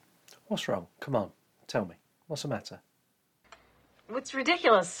What's wrong? Come on, tell me. What's the matter? It's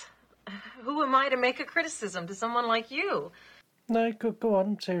ridiculous. Who am I to make a criticism to someone like you? No, go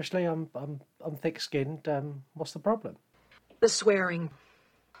on. Seriously, I'm thick-skinned. What's the problem? The swearing.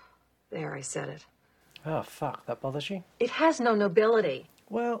 There, I said it. Oh, fuck, that bothers you? It has no nobility.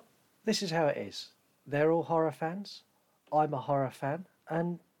 Well, this is how it is. They're all horror fans. I'm a horror fan,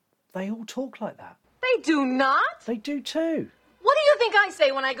 and they all talk like that. They do not? They do too. What do you think I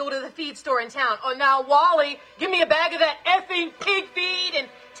say when I go to the feed store in town? Oh, now, Wally, give me a bag of that effing pig feed and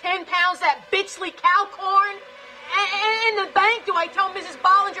 10 pounds that bitchly cow corn. And in the bank, do I tell Mrs.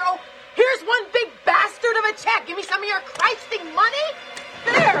 Bollinger, oh, here's one big bastard of a check. Give me some of your Christing money?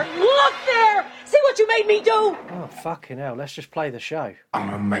 There, look there. See what you made me do? Oh, fucking hell. Let's just play the show.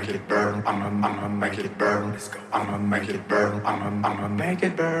 I'ma make it burn. I'ma make it burn. Let's go. I'ma make it burn. I'ma make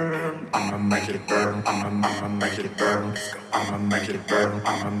it burn. I'ma make it burn. I'ma make it burn. Let's go. I'ma make it burn.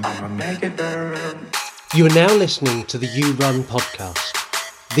 I'ma make it burn. You are now listening to the You Run podcast,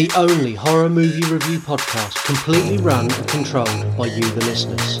 the only horror movie review podcast completely run and controlled by you, the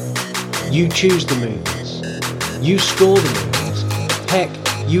listeners. You choose the movies. You score the movies. Heck,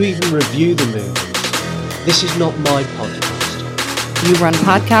 you even review the movies. This is not my podcast. You Run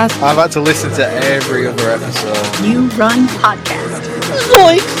podcast? I've had to listen to every other episode. You Run podcast.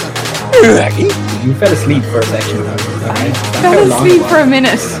 You fell asleep for a second. Okay? Fell asleep for a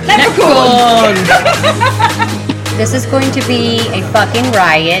minute. Leprechaun! This is going to be a fucking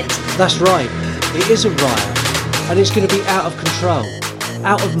riot. That's right. It is a riot. And it's going to be out of control.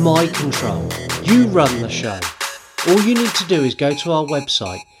 Out of my control. You run the show. All you need to do is go to our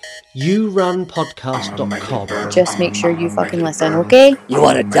website, yourunpodcast.com. Just make sure you fucking listen, okay? You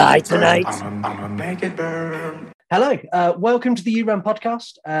want to die tonight? I'ma make it burn. Hello, welcome to the You Run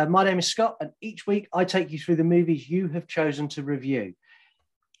podcast. My name is Scott, and each week I take you through the movies you have chosen to review.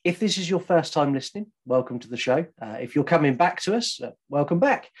 If this is your first time listening, welcome to the show. If you're coming back to us, welcome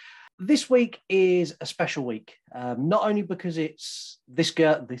back. This week is a special week, not only because it's this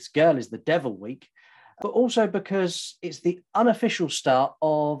girl is the devil week, but also because it's the unofficial start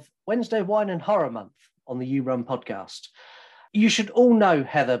of Wednesday Wine and Horror Month on the You Run podcast. You should all know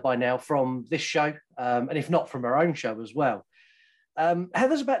Heather by now from this show, and if not from her own show as well.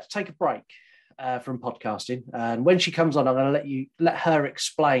 Heather's about to take a break from podcasting, and when she comes on, I'm going to let her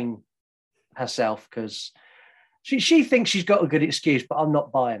explain herself, because she thinks she's got a good excuse, but I'm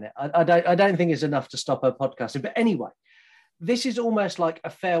not buying it. I don't think it's enough to stop her podcasting. But anyway, this is almost like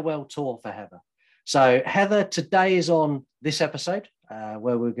a farewell tour for Heather. So Heather today is on this episode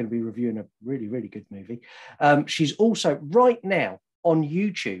where we're going to be reviewing a really, really good movie. She's also right now on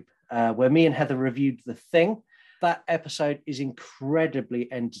YouTube where me and Heather reviewed The Thing. That episode is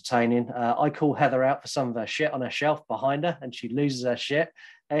incredibly entertaining. I call Heather out for some of her shit on her shelf behind her, and she loses her shit.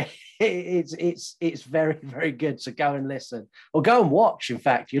 It's very, very good. So go and listen, or go and watch. In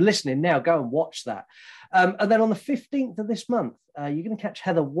fact, you're listening now. Go and watch that. And then on the 15th of this month, you're going to catch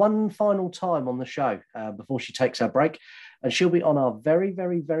Heather one final time on the show before she takes her break, and she'll be on our very,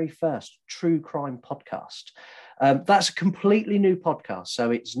 very, very first true crime podcast. That's a completely new podcast,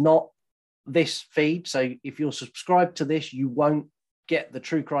 so it's not this feed. So if you're subscribed to this, you won't get the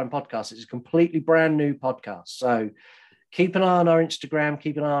true crime podcast. It's a completely brand new podcast. So keep an eye on our Instagram,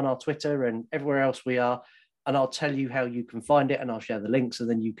 keep an eye on our Twitter and everywhere else we are, and I'll tell you how you can find it, and I'll share the links, and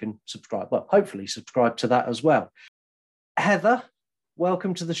then you can subscribe. Well, hopefully subscribe to that as well. Heather,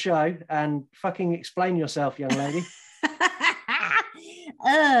 welcome to the show, and fucking explain yourself, young lady.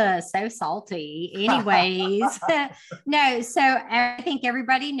 So salty. Anyways, no, so I think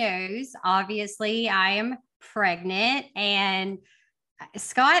everybody knows, obviously, I am pregnant, and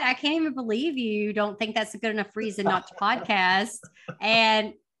Scott, I can't even believe you don't think that's a good enough reason not to podcast.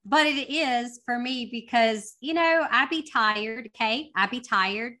 But it is for me because, I be tired. Okay. I be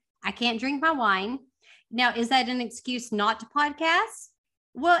tired. I can't drink my wine. Now, is that an excuse not to podcast?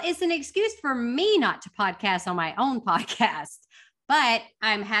 Well, it's an excuse for me not to podcast on my own podcast, but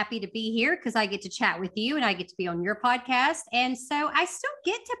I'm happy to be here because I get to chat with you and I get to be on your podcast. And so I still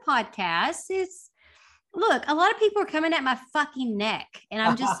get to podcast. Look, a lot of people are coming at my fucking neck, and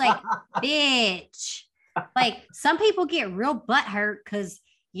I'm just like, bitch. Like, some people get real butthurt because,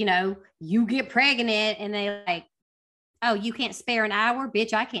 you get pregnant and they like, oh, you can't spare an hour?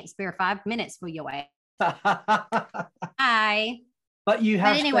 Bitch, I can't spare 5 minutes for your ass. But you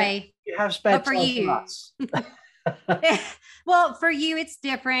have spare for you. For us. Well, for you, it's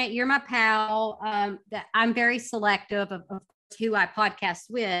different. You're my pal. I'm very selective of who I podcast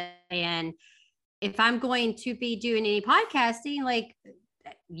with. And if I'm going to be doing any podcasting, like,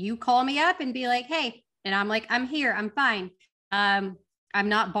 you call me up and be like, hey, and I'm like, I'm here, I'm fine. I'm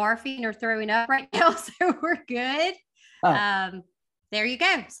not barfing or throwing up right now, so we're good. Oh. There you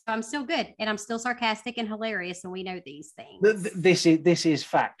go. So I'm still good, and I'm still sarcastic and hilarious, and we know these things. This is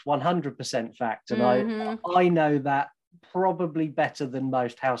fact, 100% fact, and I know that probably better than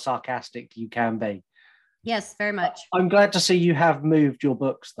most how sarcastic you can be. Yes, very much. I'm glad to see you have moved your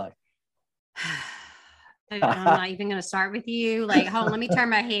books, though. I'm not even going to start with you. Like, hold on, let me turn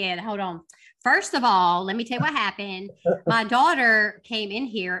my head. Hold on. First of all, let me tell you what happened. My daughter came in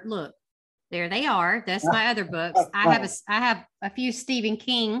here. Look, there they are. That's my other books. I have a few Stephen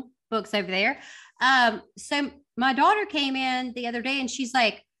King books over there. So my daughter came in the other day and she's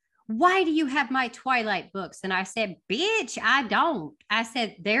like, "Why do you have my Twilight books?" And I said, "Bitch, I don't." I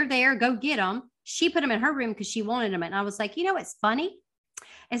said, "They're there. Go get them." She put them in her room because she wanted them. And I was like, you know what's funny?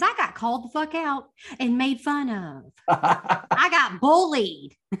 Is I got called the fuck out and made fun of. I got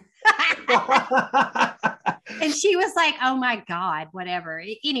bullied. And she was like, "Oh my God, whatever."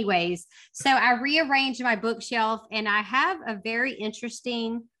 Anyways, so I rearranged my bookshelf and I have a very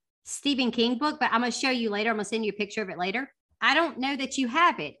interesting Stephen King book, but I'm going to show you later. I'm going to send you a picture of it later. I don't know that you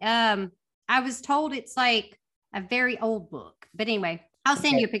have it. I was told it's like a very old book, but anyway, I'll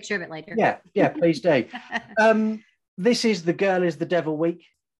send you a picture of it later. Yeah, please do. This is The Girl is the Devil week.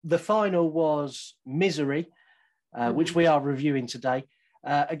 The final was Misery, which we are reviewing today,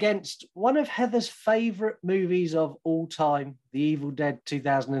 against one of Heather's favourite movies of all time, The Evil Dead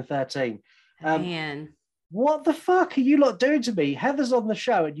 2013. Man. What the fuck are you lot doing to me? Heather's on the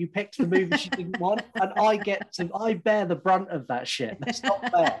show and you picked the movie she didn't want, and I bear the brunt of that shit. That's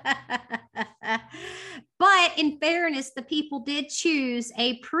not fair. But in fairness, the people did choose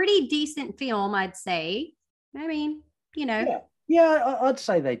a pretty decent film, I'd say. I mean, you know. Yeah, I'd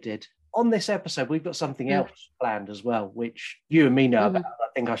say they did. On this episode, we've got something else planned as well, which you and me know about. I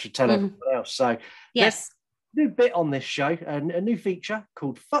think I should tell everyone else. So, yes, new bit on this show, a new feature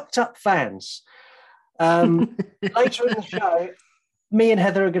called Fucked Up Fans. Later in the show, me and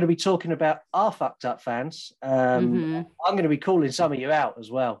Heather are going to be talking about our fucked up fans. I'm going to be calling some of you out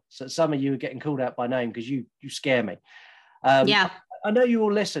as well. So some of you are getting called out by name because you scare me. I know you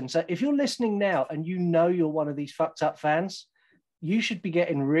all listen. So if you're listening now and you know you're one of these fucked up fans, you should be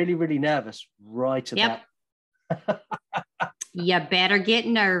getting really, really nervous right about. You better get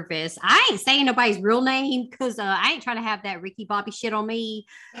nervous. I ain't saying nobody's real name because I ain't trying to have that Ricky Bobby shit on me.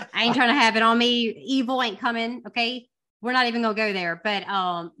 I ain't trying to have it on me. Evil ain't coming. Okay. We're not even going to go there. But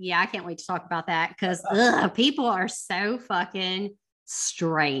I can't wait to talk about that because people are so fucking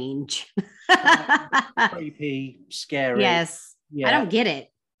strange. Creepy, scary. Yes. Yeah. I don't get it.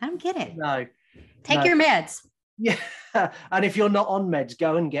 No. Take your meds. Yeah. And if you're not on meds,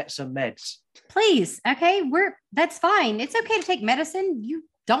 go and get some meds. Please. Okay. That's fine. It's okay to take medicine. You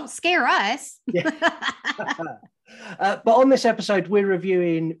don't scare us. But on this episode, we're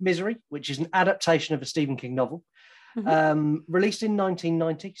reviewing Misery, which is an adaptation of a Stephen King novel. Released in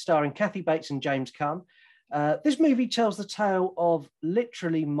 1990, starring Kathy Bates and James Caan. This movie tells the tale of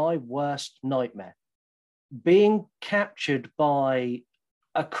literally my worst nightmare. Being captured by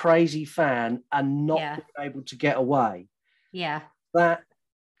a crazy fan and not being able to get away. Yeah. That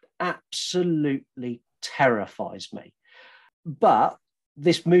absolutely terrifies me. But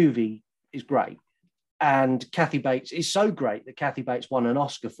this movie is great. And Kathy Bates is so great that Kathy Bates won an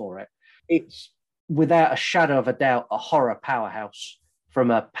Oscar for it. It's without a shadow of a doubt a horror powerhouse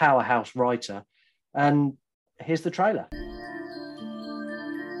from a powerhouse writer. And here's the trailer.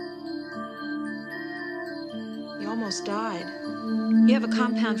 You almost died. You have a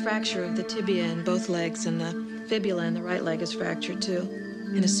compound fracture of the tibia in both legs, and the fibula in the right leg is fractured too.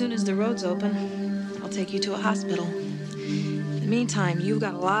 And as soon as the road's open, I'll take you to a hospital. In the meantime, you've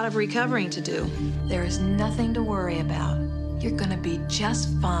got a lot of recovering to do. There is nothing to worry about. You're gonna be just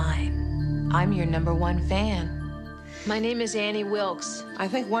fine. I'm your #1 fan. My name is Annie Wilkes. I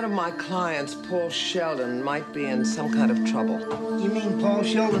think one of my clients, Paul Sheldon, might be in some kind of trouble. You mean Paul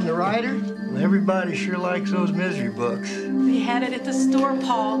Sheldon, the writer? Well, everybody sure likes those Misery books. They had it at the store,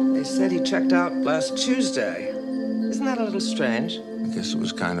 Paul. They said he checked out last Tuesday. Isn't that a little strange? I guess it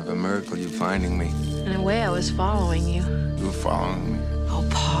was kind of a miracle you finding me. In a way, I was following you. You were following me? Oh,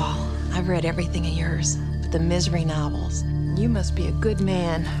 Paul, I've read everything of yours, but the Misery novels. You must be a good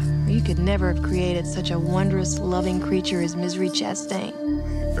man, or you could never have created such a wondrous, loving creature as Misery Chastain.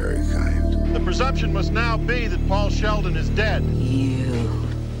 Very kind. The presumption must now be that Paul Sheldon is dead. You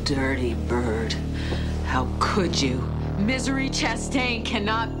dirty bird. How could you? Misery Chastain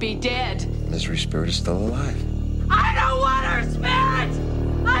cannot be dead. Misery Spirit is still alive. I don't want her spirit!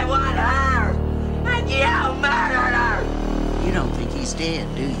 I want her! And you murdered her! You don't think he's dead,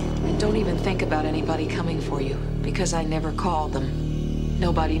 do you? And don't even think about anybody coming for you, because I never called them.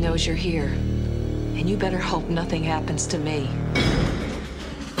 Nobody knows you're here. And you better hope nothing happens to me.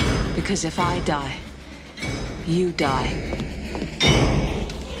 Because if I die, you die.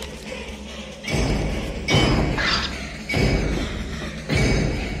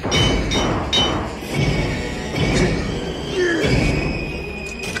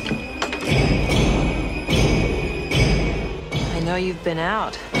 I know you've been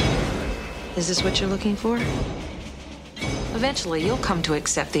out. Is this what you're looking for? Eventually, you'll come to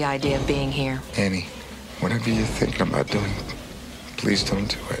accept the idea of being here. Annie, whatever you're thinking about doing, please don't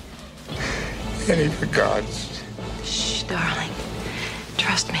do it. Annie, for God's... Shh, darling.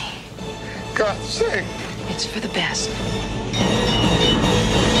 Trust me. God's sake. It's for the best.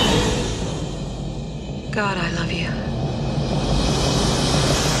 God, I love you.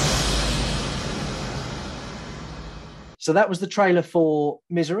 So that was the trailer for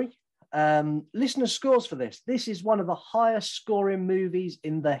Misery. Listener scores for this. This is one of the highest scoring movies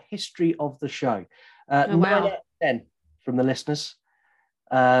in the history of the show. 9 out of 10 from the listeners.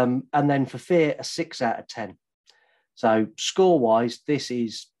 And then for Fear, a 6 out of 10. So score-wise, this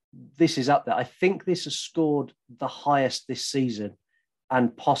is up there. I think this has scored the highest this season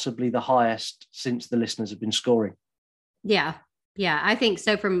and possibly the highest since the listeners have been scoring. Yeah. Yeah, I think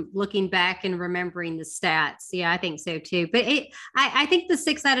so. From looking back and remembering the stats. Yeah, I think so too. But I think the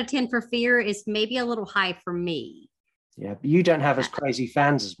 6 out of 10 for Fear is maybe a little high for me. Yeah, but you don't have as crazy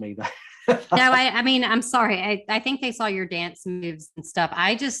fans as me, though. No, I mean, I'm sorry. I think they saw your dance moves and stuff.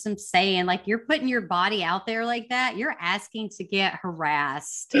 I just am saying, like, you're putting your body out there like that. You're asking to get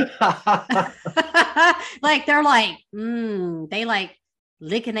harassed. Like, they're like, they like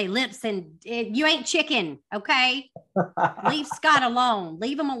licking their lips and you ain't chicken. Okay. Leave Scott alone.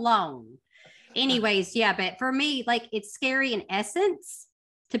 Leave him alone. Anyways. Yeah. But for me, like, it's scary in essence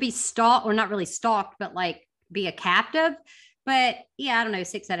to be stalked, or not really stalked, but like be a captive. But yeah, I don't know,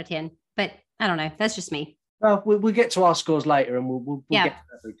 6 out of 10. But I don't know. That's just me. Well, we'll get to our scores later, and we'll get to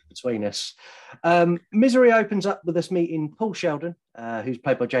that between us. Misery opens up with us meeting Paul Sheldon, who's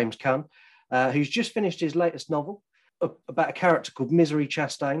played by James Caan, who's just finished his latest novel about a character called Misery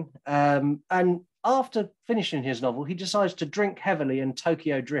Chastain. And after finishing his novel, he decides to drink heavily and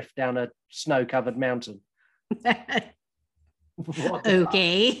Tokyo drift down a snow-covered mountain.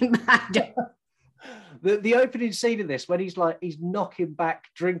 Okay. The opening scene of this, when he's knocking back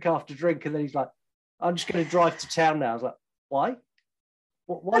drink after drink, and then he's like, I'm just going to drive to town now. I was like, why?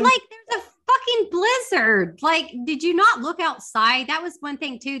 Why? But like, there's a fucking blizzard. Like, did you not look outside? That was one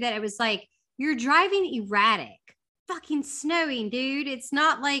thing too, that it was like, you're driving erratic, fucking snowing, dude. It's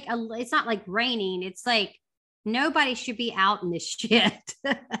not like raining. It's like, nobody should be out in this shit.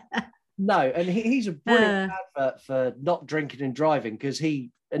 No, and he's a brilliant advert for not drinking and driving, because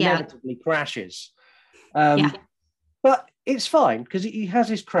he inevitably crashes. But it's fine, because he has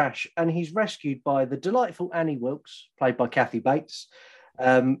his crash and he's rescued by the delightful Annie Wilkes, played by Kathy Bates,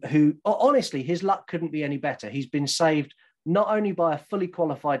 who, honestly, his luck couldn't be any better. He's been saved not only by a fully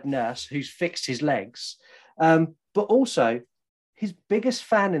qualified nurse who's fixed his legs, but also his biggest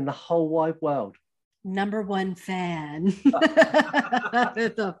fan in the whole wide world. Number one fan. What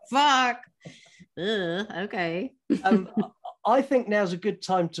the fuck? Okay. I think now's a good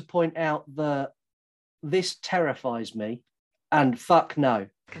time to point out that this terrifies me, and fuck no.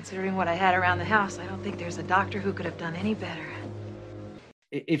 Considering what I had around the house, I don't think there's a doctor who could have done any better.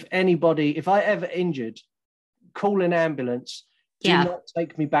 If I ever injured, call an ambulance. Do not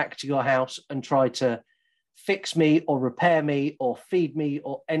take me back to your house and try to fix me or repair me or feed me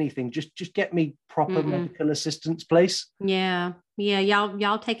or anything. Just get me proper medical assistance, please. Yeah.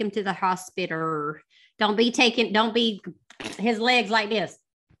 Y'all take him to the hospital. Don't be his legs like this.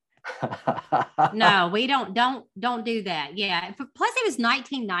 No, we don't do that. Yeah. Plus it was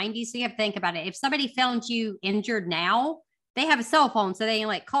 1990, so you have to think about it. If somebody found you injured now, they have a cell phone, so they can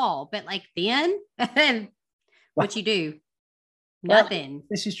like call. But like then, what you do? Nothing. Well,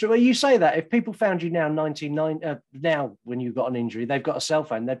 this is true. Well, you say that if people found you now, now when you got an injury, they've got a cell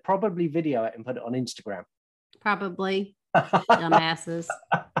phone. They'd probably video it and put it on Instagram. Probably. Dumbasses.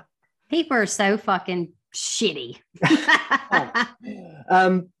 People are so fucking shitty.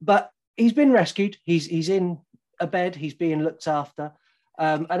 But he's been rescued. He's in a bed. He's being looked after.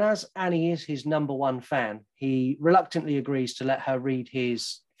 And as Annie is his number one fan, he reluctantly agrees to let her read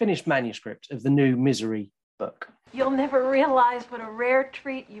his finished manuscript of the new Misery book. You'll never realize what a rare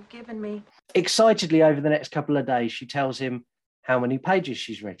treat you've given me. Excitedly, over the next couple of days, she tells him how many pages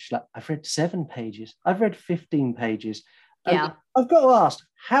she's read. She's like, I've read 7 pages. I've read 15 pages. Yeah. I've got to ask,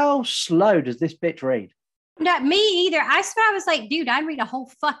 how slow does this bitch read? Not me either. I swear I was like, dude, I'd read a whole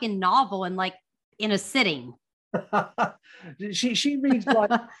fucking novel in a sitting. she reads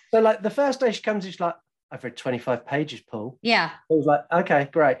like so. Like the first day she comes in, she's like, "I've read 25 pages, Paul." Yeah. I was like, "Okay,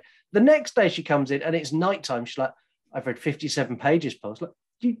 great." The next day she comes in and it's nighttime. She's like, "I've read 57 pages, Paul." It's like,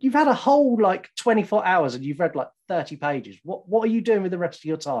 you've had a whole like 24 hours and you've read like 30 pages. What are you doing with the rest of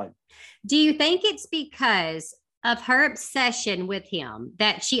your time? Do you think it's because of her obsession with him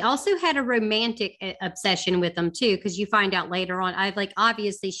that she also had a romantic obsession with him too? Because you find out later on,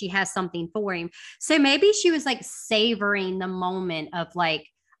 obviously she has something for him. So maybe she was like savoring the moment of like,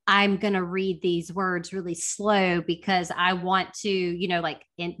 I'm going to read these words really slow because I want to, like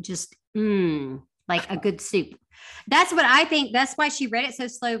like a good soup. That's what I think. That's why she read it so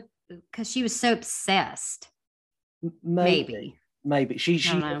slow, because she was so obsessed. Maybe.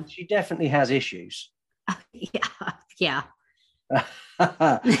 She definitely has issues. Yeah.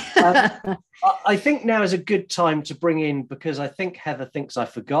 I think now is a good time to bring in, because I think Heather thinks I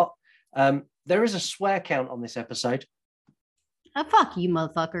forgot. There is a swear count on this episode. Oh, fuck you,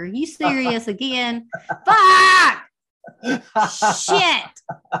 motherfucker. You serious again? Fuck! Shit.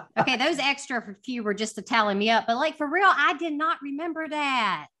 Okay, those extra few were just to tally me up, but like for real, I did not remember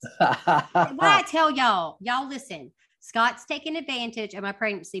that. What I tell y'all listen. Scott's taking advantage of my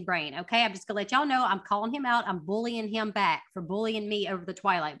pregnancy brain. Okay, I'm just gonna let y'all know I'm calling him out. I'm bullying him back for bullying me over the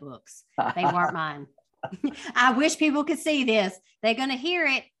Twilight books. They weren't mine. I wish people could see this. They're gonna hear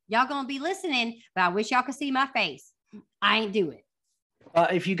it. Y'all gonna be listening, but I wish y'all could see my face. I ain't do it.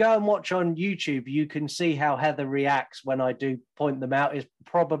 If you go and watch on YouTube, you can see how Heather reacts when I do point them out. Is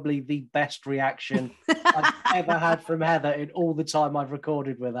probably the best reaction I've ever had from Heather in all the time I've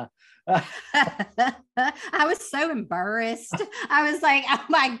recorded with her. I was so embarrassed. I was like, oh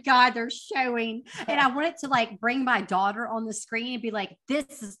my God, they're showing. And I wanted to like bring my daughter on the screen and be like,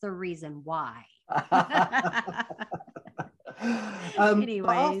 this is the reason why. Anyways,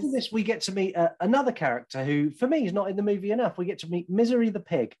 after this, we get to meet another character who, for me, is not in the movie enough. We get to meet Misery the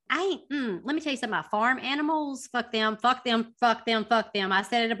pig. Let me tell you something about farm animals. Fuck them. I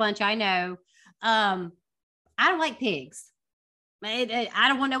said it a bunch. I know. I don't like pigs. I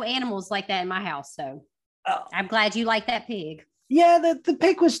don't want no animals like that in my house. So I'm glad you like that pig. Yeah, the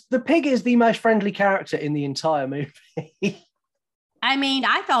pig is the most friendly character in the entire movie. I mean,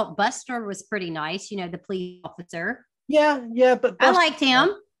 I thought Buster was pretty nice. The police officer. Yeah, but Buster, I liked him.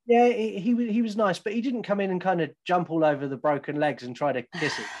 Yeah, he was nice, but he didn't come in and kind of jump all over the broken legs and try to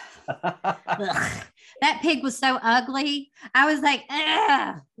kiss it. That pig was so ugly. I was like,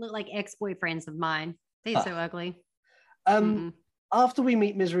 look like ex-boyfriends of mine. They're so ugly. After we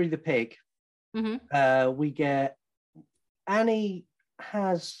meet Misery the pig, we get Annie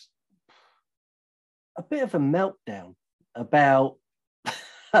has a bit of a meltdown about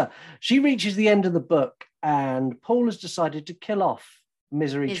she reaches the end of the book and Paul has decided to kill off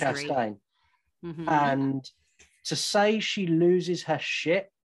Misery. Chastain. And to say she loses her shit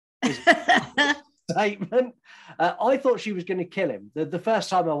is a statement. I thought she was going to kill him. The first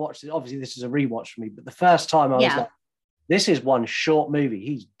time I watched it, obviously this is a rewatch for me, but the first time I was like, this is one short movie.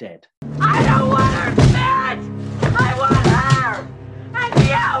 He's dead. I don't want her dead! I want her! And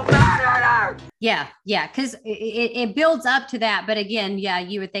you murdered her! Yeah, because it builds up to that. But again,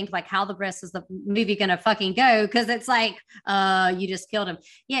 you would think like how the rest of the movie gonna fucking go, because it's like you just killed him.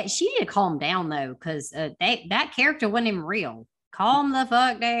 Yeah, she need to calm down though, because that character wasn't even real. Calm the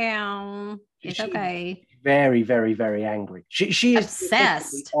fuck down. It's okay. Very, very, very angry. She is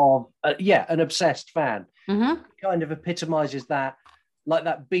obsessed of an obsessed fan. Kind of epitomizes that, like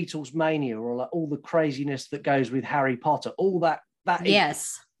that Beatles mania, or like all the craziness that goes with Harry Potter. All that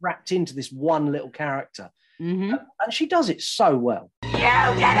is wrapped into this one little character, and she does it so well. You did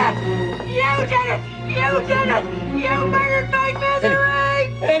it! You did it! You did it! You murdered my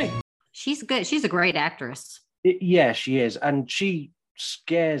Misery! Annie. She's good. She's a great actress. Yeah, she is, and she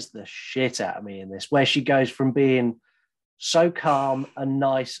scares the shit out of me in this, where she goes from being so calm and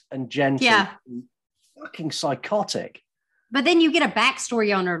nice and gentle, to fucking psychotic. But then you get a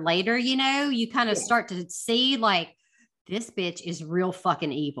backstory on her later. You kind of start to see like, this bitch is real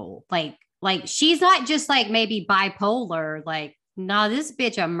fucking evil. Like she's not just like maybe bipolar. Like, no, this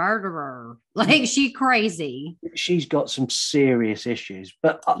bitch a murderer. Like, she crazy. She's got some serious issues.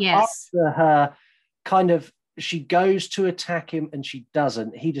 But after her kind of, she goes to attack him and she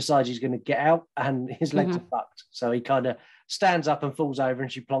doesn't. He decides he's going to get out and his legs are fucked. So he kind of stands up and falls over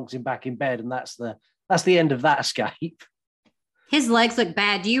and she plonks him back in bed. And that's the end of that escape. His legs look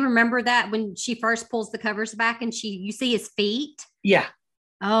bad. Do you remember that when she first pulls the covers back and you see his feet? Yeah.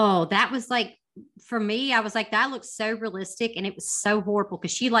 Oh, that was like, for me, I was like, that looks so realistic. And it was so horrible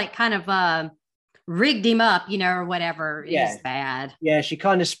because she like kind of rigged him up, or whatever. It was bad. Yeah, she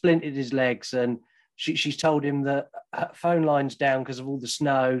kind of splinted his legs. And she's told him that her phone line's down because of all the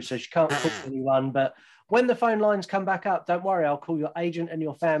snow, so she can't call anyone. But when the phone lines come back up, don't worry, I'll call your agent and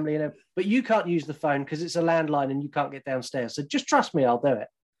your family. But you can't use the phone because it's a landline and you can't get downstairs. So just trust me, I'll do it.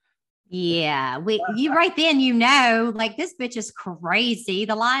 Yeah, you right then, you know, like this bitch is crazy.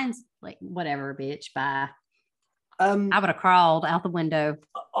 The line's like, whatever, bitch, bye. I would have crawled out the window.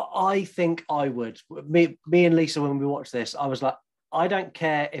 I think I would. Me and Lisa, when we watched this, I was like, I don't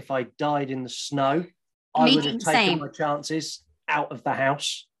care if I died in the snow. I would have taken my chances out of the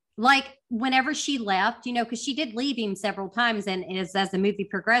house. Like whenever she left, you know, because she did leave him several times. And as the movie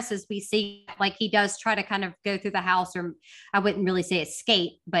progresses, we see like he does try to kind of go through the house, or I wouldn't really say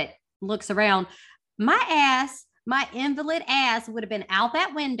escape, but looks around. My invalid ass would have been out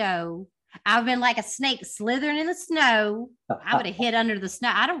that window. I've been like a snake slithering in the snow. I would have hid under the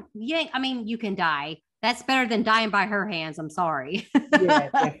snow. You can die. That's better than dying by her hands. I'm sorry. Yeah,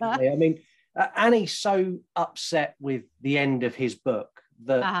 definitely. I mean, Annie's so upset with the end of his book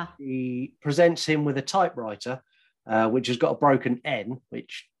that he presents him with a typewriter, which has got a broken N,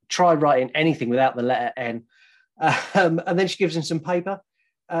 which try writing anything without the letter N. And then she gives him some paper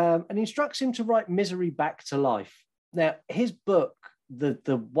and instructs him to write misery back to life. Now, his book,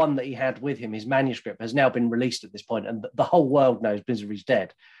 the one that he had with him, his manuscript, has now been released at this point, and the whole world knows Misery's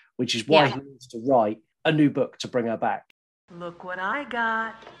dead, which is why he needs to write a new book to bring her back. Look what I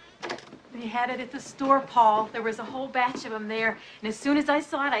got. They had it at the store, Paul. There was a whole batch of them there, and as soon as I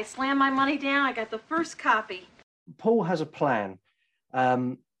saw it, I slammed my money down. I got the first copy. Paul has a plan.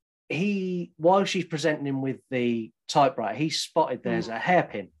 While she's presenting him with the typewriter, he spotted there's a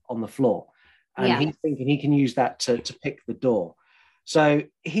hairpin on the floor, and he's thinking he can use that to pick the door. So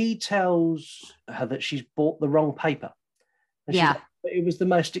he tells her that she's bought the wrong paper. And she's like, but it was the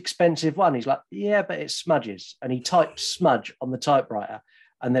most expensive one. He's like, yeah, but it smudges. And he types smudge on the typewriter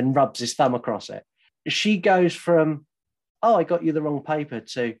and then rubs his thumb across it. She goes from, oh, I got you the wrong paper,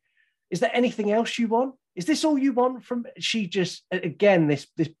 to, is there anything else you want? Is this all you want from? She just, again, this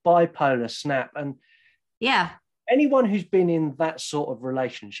bipolar snap. And anyone who's been in that sort of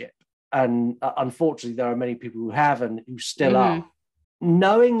relationship, and unfortunately there are many people who have and who still are,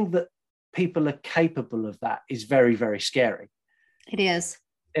 knowing that people are capable of that is very, very scary. It is.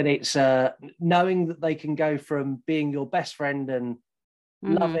 And it's knowing that they can go from being your best friend and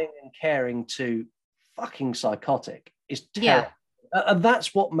loving and caring to fucking psychotic is terrible. And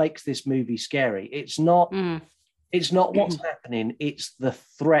that's what makes this movie scary. It's not what's happening, it's the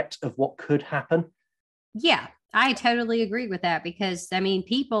threat of what could happen. Yeah, I totally agree with that, because I mean,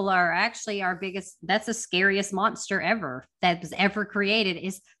 people are actually our biggest, that's the scariest monster ever that was ever created,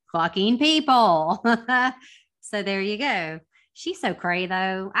 is fucking people. So there you go. She's so cray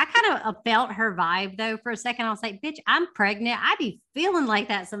though. I kind of felt her vibe though for a second. I was like, bitch, I'm pregnant. I be feeling like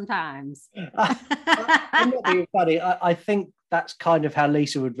that sometimes. I'm not being funny. I think that's kind of how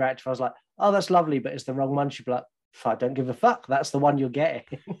Lisa would react if I was like, oh, that's lovely, but it's the wrong one. She'd be like, I don't give a fuck. That's the one you're getting.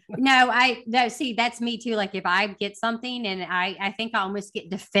 No, see, that's me too. Like if I get something and I think I almost get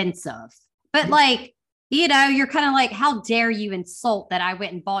defensive, but like, you know, you're kind of like, how dare you insult that I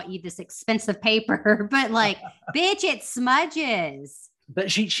went and bought you this expensive paper? But like, bitch, it smudges. But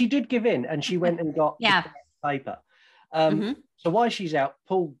she did give in, and she went and got the paper. So while she's out,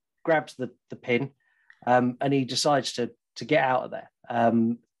 Paul grabs the pin, and he decides to get out of there.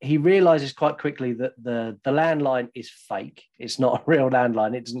 He realizes quite quickly that the landline is fake. It's not a real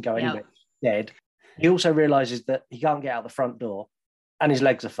landline. It doesn't go anywhere. It's dead. He also realizes that he can't get out the front door, and his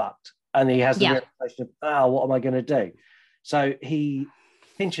legs are fucked. And he has the realization of, what am I going to do? So he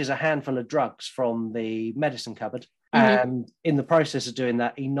pinches a handful of drugs from the medicine cupboard. And in the process of doing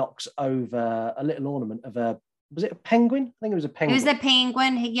that, he knocks over a little ornament of was it a penguin? I think it was a penguin. It was a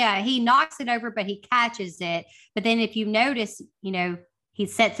penguin. Yeah, he knocks it over, but he catches it. But then if you notice, you know, he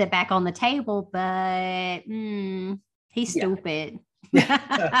sets it back on the table, but he's stupid.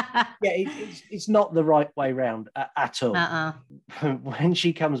 It's not the right way round at all. When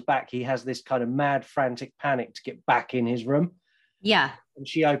she comes back, he has this kind of mad, frantic panic to get back in his room. Yeah. And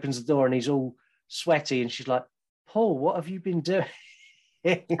she opens the door and he's all sweaty, and she's like, Paul, what have you been doing?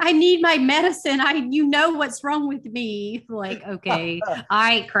 I need my medicine. You know what's wrong with me. Like, okay,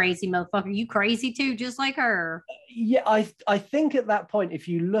 I ain't crazy, motherfucker. You crazy too, just like her. Yeah, I think at that point, if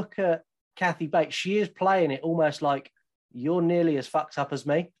you look at Kathy Bates, she is playing it almost like, you're nearly as fucked up as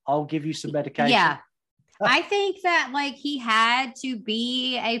me. I'll give you some medication. Yeah. I think that like he had to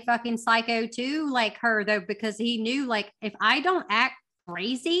be a fucking psycho too, like her though, because he knew like, if I don't act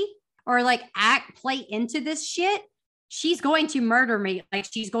crazy or like play into this shit, she's going to murder me. Like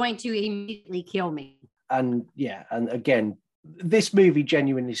she's going to immediately kill me. And yeah, and again, This movie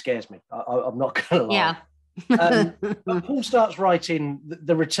genuinely scares me. I'm not going to lie. Yeah. But Paul starts writing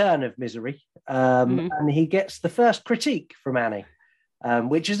the Return of Misery, and he gets the first critique from Annie,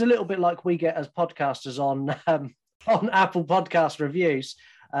 which is a little bit like we get as podcasters on Apple Podcast reviews,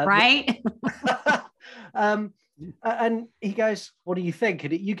 right? And he goes, "What do you think?"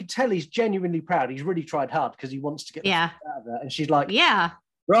 And you can tell he's genuinely proud. He's really tried hard because he wants to get the out of her. And she's like, "Yeah,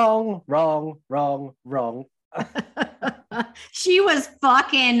 wrong, wrong, wrong, wrong." She was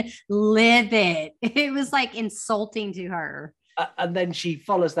fucking livid. It was like insulting to her. And then she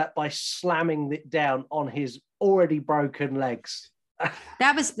follows that by slamming it down on his already broken legs.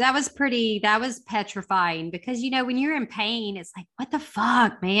 That was petrifying, because when you're in pain, it's like, what the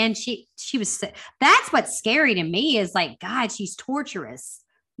fuck, man. She was, that's what's scary to me, is like, God, she's torturous,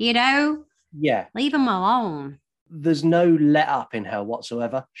 Yeah, leave him alone. There's no let up in her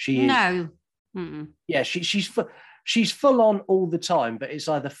whatsoever. She is no. Yeah, she's full on all the time, but it's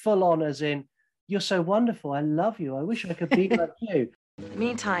either full on as in, you're so wonderful, I love you, I wish I could be like you.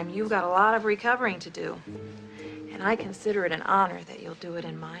 Meantime, you've got a lot of recovering to do. And I consider it an honor that you'll do it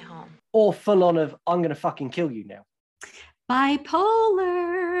in my home. Or full on of, I'm going to fucking kill you now.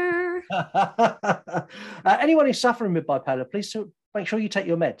 Bipolar. Anyone who's suffering with bipolar, please make sure you take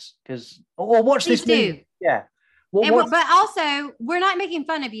your meds, or watch this movie. Yeah. But also, we're not making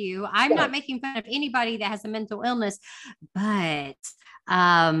fun of you. I'm not making fun of anybody that has a mental illness. But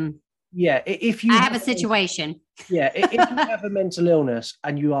if you have a situation. If you have a mental illness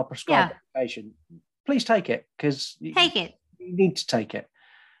and you are prescribed medication, please take it, because you need to take it.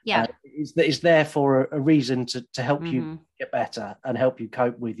 It's there for a reason to help you get better and help you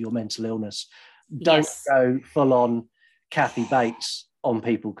cope with your mental illness. Don't go full on Kathy Bates on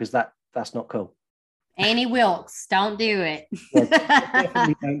people, because that's not cool. Annie Wilkes, don't do it.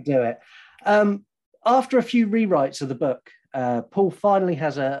 Definitely don't do it. After a few rewrites of the book, Paul finally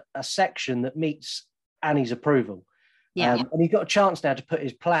has a section that meets Annie's approval. And he's got a chance now to put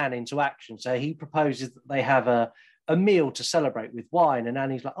his plan into action. So he proposes that they have a meal to celebrate with wine. And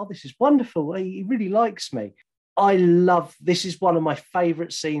Annie's like, oh, this is wonderful. He really likes me. This is one of my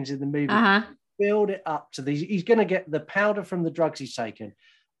favorite scenes in the movie. Build it up to these. He's going to get the powder from the drugs he's taken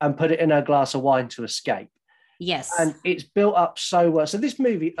and put it in a glass of wine to escape. Yes. And it's built up so well. So this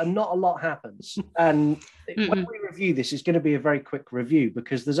movie, not a lot happens. And when we review this, it's going to be a very quick review,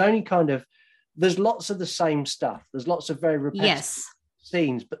 because there's lots of the same stuff. There's lots of very repetitive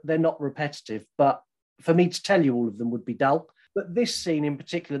scenes, but they're not repetitive. But for me to tell you all of them would be dull. But this scene in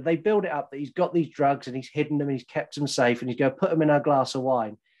particular, they build it up that he's got these drugs and he's hidden them and he's kept them safe, and he's going to put them in a glass of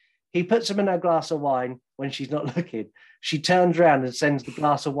wine. He puts them in a glass of wine when she's not looking. She turns around and sends the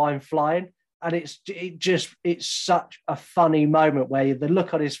glass of wine flying. And it's such a funny moment where the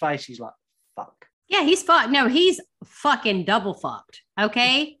look on his face, he's like, fuck. Yeah, he's fucked. No, he's fucking double fucked.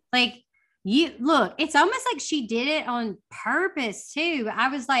 Okay. Like, it's almost like she did it on purpose too. I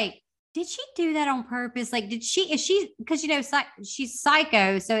was like, did she do that on purpose? Like, because she's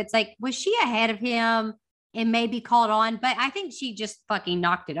psycho. So it's like, was she ahead of him and maybe caught on? But I think she just fucking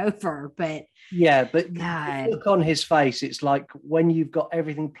knocked it over. But the look on his face, it's like when you've got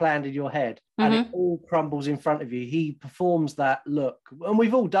everything planned in your head and it all crumbles in front of you. He performs that look, and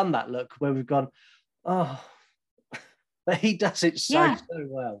we've all done that look where we've gone, oh, but he does it so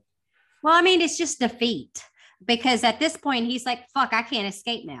well. Well, I mean, it's just defeat, because at this point he's like, fuck, I can't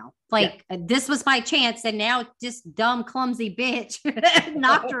escape now. Like, this was my chance, and now this dumb, clumsy bitch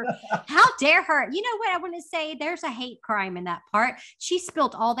knocked her. How dare her? You know what I want to say? There's a hate crime in that part. She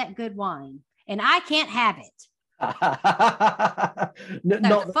spilled all that good wine, and I can't have it.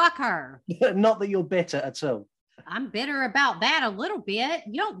 Fuck her. Not that you're bitter at all. I'm bitter about that a little bit.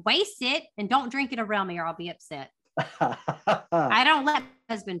 You don't waste it, and don't drink it around me, or I'll be upset. I don't let my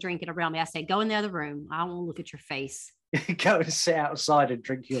husband drink it around me. I say, go in the other room. I don't want to look at your face. Go and sit outside and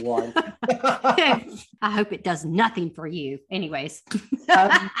drink your wine. I hope it does nothing for you. Anyways.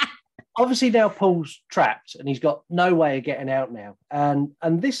 Obviously now Paul's trapped and he's got no way of getting out now.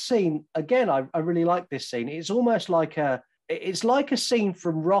 And this scene, again, I really like this scene. It's almost like a scene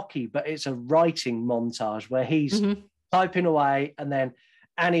from Rocky, but it's a writing montage where he's typing away, and then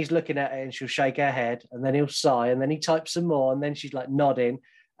Annie's looking at it and she'll shake her head, and then he'll sigh, and then he types some more, and then she's like nodding.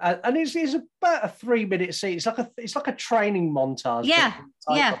 And it's about a 3-minute scene. It's like a training montage. Yeah.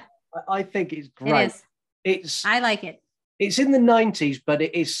 I think it's great. It is. I like it. It's in the 90s, but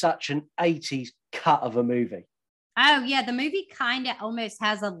it is such an 80s cut of a movie. Oh, yeah. The movie kind of almost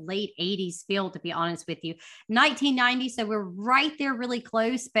has a late 80s feel, to be honest with you. 1990, so we're right there really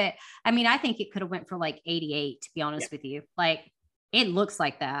close. But, I mean, I think it could have went for like 88, to be honest with you. Like, it looks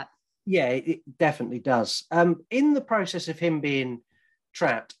like that. Yeah, it definitely does. In the process of him being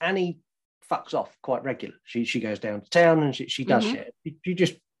trapped, Annie fucks off quite regular. She goes down to town and she does shit. She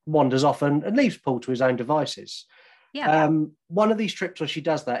just wanders off and leaves Paul to his own devices. Yeah. One of these trips where she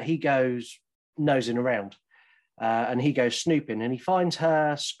does that, he goes nosing around and he goes snooping and he finds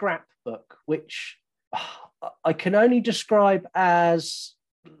her scrapbook, which I can only describe as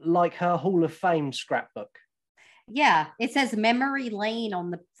like her Hall of Fame scrapbook. Yeah, it says Memory Lane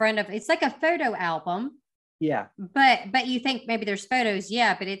on the front of it's like a photo album. Yeah. But you think maybe there's photos,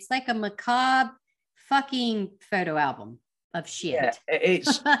 yeah, but it's like a macabre fucking photo album of shit.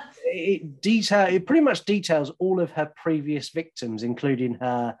 Yeah, it pretty much details all of her previous victims, including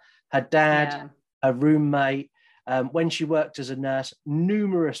her dad, her roommate, when she worked as a nurse,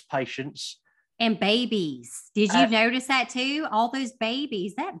 numerous patients. And babies. Did you notice that too? All those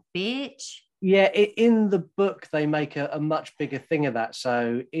babies, that bitch. Yeah, in the book, they make a much bigger thing of that.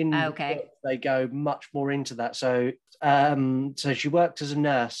 So in the book, they go much more into that. So so she worked as a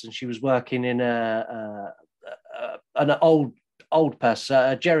nurse and she was working in an old person,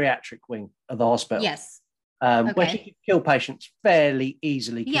 a geriatric wing of the hospital. Yes. Where she could kill patients fairly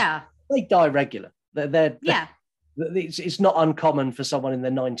easily. Yeah. They die regular. It's not uncommon for someone in their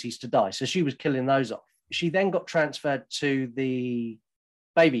 90s to die. So she was killing those off. She then got transferred to the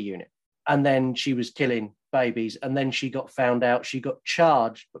baby unit. And then she was killing babies. And then she got found out. She got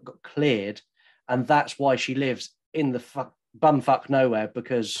charged, but got cleared. And that's why she lives in the bumfuck nowhere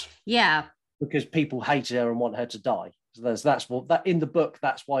because people hate her and want her to die. So that's in the book.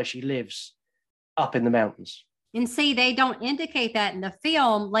 That's why she lives up in the mountains. And see, they don't indicate that in the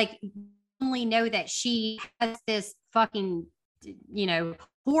film. Like, you only know that she has this fucking,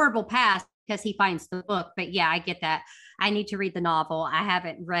 horrible past because he finds the book. But yeah, I get that. I need to read the novel. I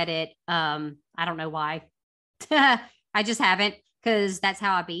haven't read it. I don't know why. I just haven't because that's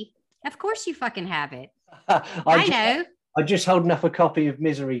how I be. Of course you fucking have it. I know. I'm just holding up a copy of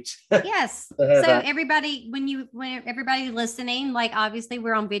Misery. Yes. So everybody, when everybody listening, like obviously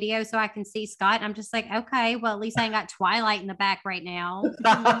we're on video, so I can see Scott. I'm just like, okay, well, at least I ain't got Twilight in the back right now.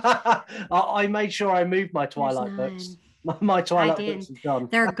 I made sure I moved my Twilight books. My Twilight books are gone.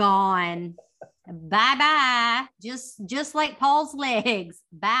 They're gone. Bye bye. Just like Paul's legs.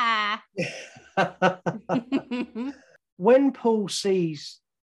 Bye. When Paul sees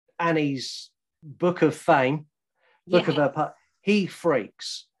Annie's book of fame, of her part, he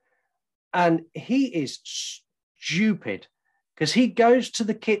freaks. And he is stupid because he goes to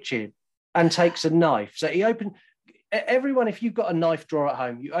the kitchen and takes a knife. So everyone, if you've got a knife drawer at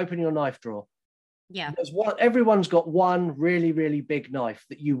home, you open your knife drawer. Yeah. Everyone's got one really, really big knife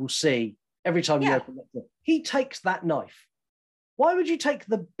that you will see every time you open it. He takes that knife. Why would you take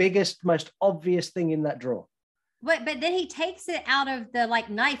the biggest, most obvious thing in that drawer? But then he takes it out of the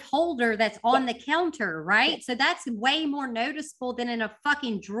knife holder that's on the counter, right? So that's way more noticeable than in a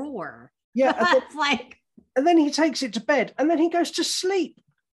fucking drawer. Yeah. And then he takes it to bed and then he goes to sleep.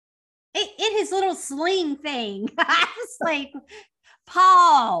 In his little sling thing. I was like,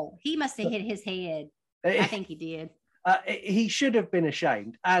 Paul, he must have hit his head. I think he did. He should have been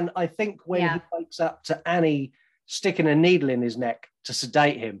ashamed. And I think when he wakes up to Annie sticking a needle in his neck to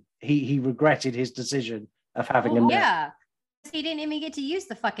sedate him, he regretted his decision of having a knife. Yeah. He didn't even get to use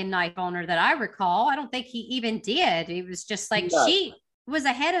the fucking knife on her that I recall. I don't think he even did. It was just like she was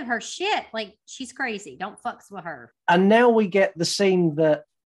ahead of her shit. Like, she's crazy. Don't fucks with her. And now we get the scene that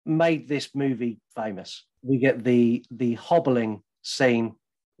made this movie famous. We get the hobbling scene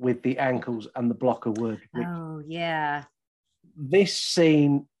with the ankles and the block of wood. Oh, yeah. This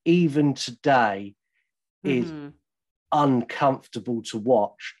scene, even today, is uncomfortable to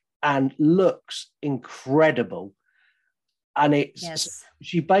watch and looks incredible. And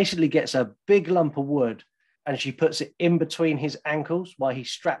she basically gets a big lump of wood and she puts it in between his ankles while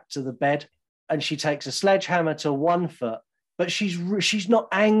he's strapped to the bed. And she takes a sledgehammer to one foot, but she's not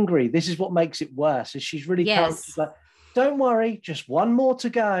angry. This is what makes it worse. Is she's really calm. She's like, don't worry, just one more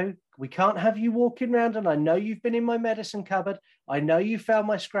to go. We can't have you walking around. And I know you've been in my medicine cupboard. I know you found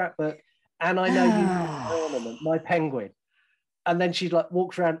my scrapbook. And I know you have my ornament, my penguin. And then she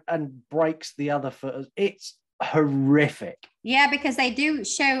walks around and breaks the other foot. It's horrific. Yeah, because they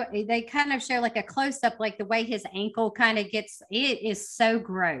kind of show like a close up, like the way his ankle kind of gets, it is so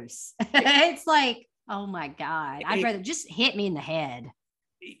gross. It's like, oh my God, I'd rather just hit me in the head.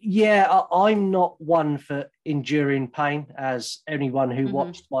 Yeah, I'm not one for enduring pain, as anyone who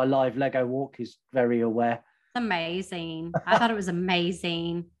watched my live Lego walk is very aware. Amazing. I thought it was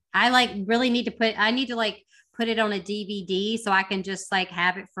amazing. I really need to put it on a DVD so I can just like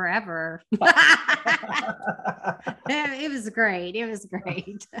have it forever. It was great. It was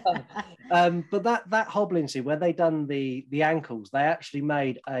great. But that hobbling scene where they done the ankles, they actually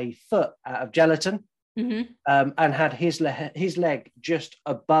made a foot out of gelatin, and had his leg just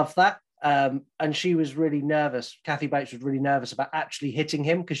above that. And she was really nervous. Kathy Bates was really nervous about actually hitting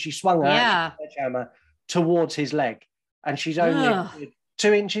him because she swung her sledgehammer towards his leg, and she's only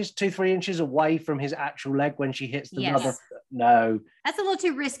 3 inches away from his actual leg when she hits the rubber. No, that's a little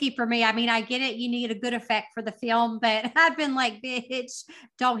too risky for me. I mean, I get it. You need a good effect for the film, but I've been like, bitch,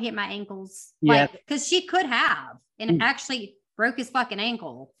 don't hit my ankles. Yeah. Because she could have, and actually broke his fucking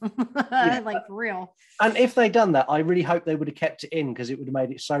ankle. Like, for real. And if they'd done that, I really hope they would have kept it in because it would have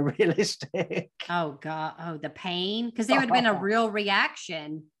made it so realistic. Oh, God. Oh, the pain. Because there would have been a real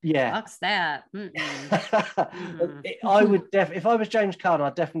reaction. Yeah. Fuck's that. I would if I was James Caan,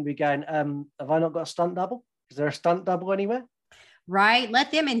 I'd definitely be going, have I not got a stunt double? Is there a stunt double anywhere? Right.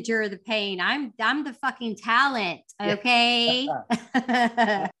 Let them endure the pain. I'm the fucking talent. Okay.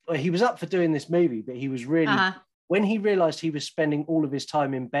 Well, he was up for doing this movie, but he was really, when he realized he was spending all of his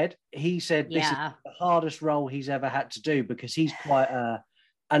time in bed, he said this is the hardest role he's ever had to do because he's quite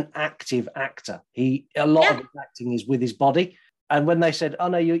an active actor. A lot of his acting is with his body. And when they said, oh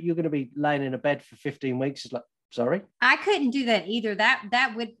no, you're going to be laying in a bed for 15 weeks, it's like, sorry, I couldn't do that either.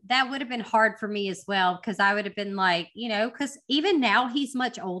 That would have been hard for me as well, because I would have been like, because even now he's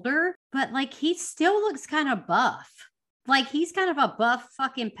much older, but like he still looks kind of buff. Like he's kind of a buff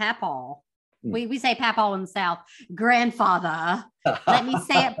fucking papaw. We say papaw in the South, grandfather. Let me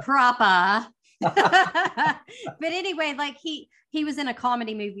say it proper. But anyway, like he was in a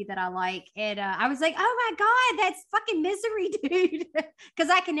comedy movie that I like, and I was like, oh my God, that's fucking Misery, dude. Because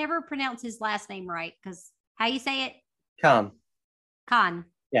I can never pronounce his last name right. Because how you say it? Khan.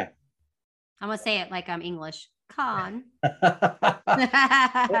 Yeah. I'm gonna say it like I'm English. Khan.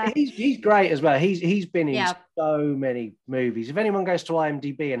 he's great as well. He's been in so many movies. If anyone goes to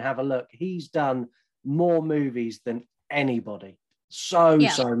IMDb and have a look, he's done more movies than anybody. So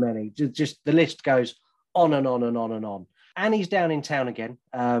many. Just the list goes on and on and on and on. And he's down in town again,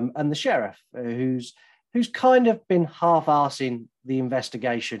 and the sheriff, who's kind of been half-arsing the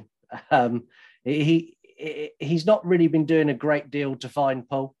investigation. He's not really been doing a great deal to find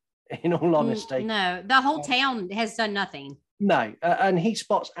Paul, in all honesty. No, the whole town has done nothing. No, and he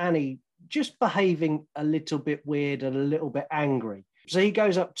spots Annie just behaving a little bit weird and a little bit angry. So he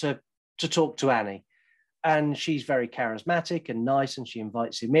goes up to talk to Annie, and she's very charismatic and nice, and she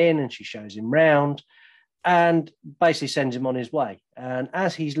invites him in and she shows him round and basically sends him on his way. And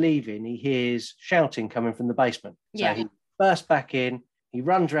as he's leaving, he hears shouting coming from the basement. So he bursts back in. He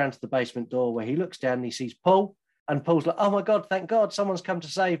runs around to the basement door where he looks down and he sees Paul. And Paul's like, oh my God, thank God, someone's come to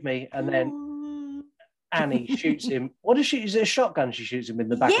save me. And then Annie shoots him. What does she, is it a shotgun she shoots him in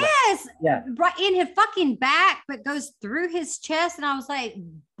the back? Yes. Yeah. Right in his fucking back, but goes through his chest. And I was like,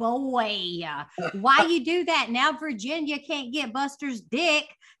 boy, why you do that? Now Virginia can't get Buster's dick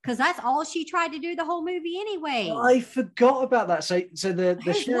because that's all she tried to do the whole movie anyway. I forgot about that. So the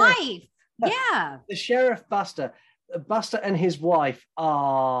his sheriff, wife. Yeah. The sheriff Buster and his wife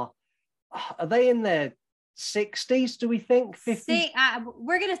are they in their 60s? Do we think 50s?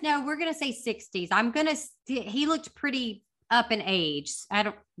 We're gonna say 60s. He looked pretty up in age. I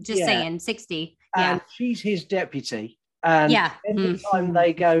don't saying 60. And she's his deputy. And every time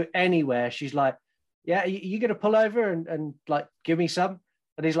they go anywhere, she's like, "Yeah, you gonna pull over and like give me some?"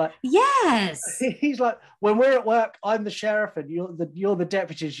 And he's like, "Yes." He's like, "When we're at work, I'm the sheriff, and you're the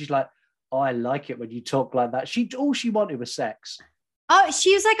deputy." And she's like, "Oh, I like it when you talk like that." All she wanted was sex. Oh,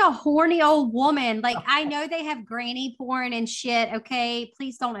 she was like a horny old woman. Like, I know they have granny porn and shit. Okay,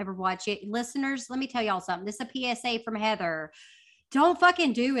 please don't ever watch it. Listeners, let me tell y'all something. This is a PSA from Heather. Don't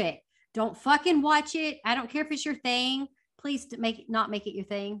fucking do it. Don't fucking watch it. I don't care if it's your thing. Please not make it your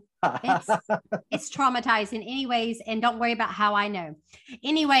thing. It's traumatizing anyways. And don't worry about how I know.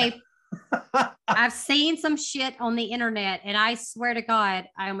 Anyway, I've seen some shit on the internet and I swear to God,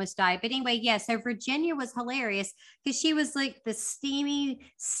 I almost died. But anyway, so Virginia was hilarious because she was like the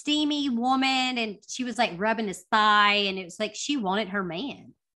steamy woman and she was like rubbing his thigh and it was like she wanted her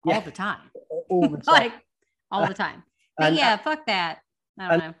man all the time. All the time. Like all the time. But fuck that. I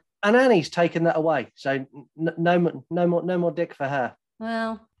don't know. And Annie's taken that away. So no more dick for her.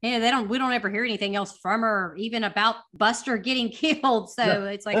 Well, yeah, we don't ever hear anything else from her, even about Buster getting killed. So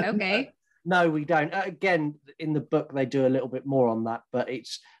it's like, okay. No, we don't. Again, in the book, they do a little bit more on that, but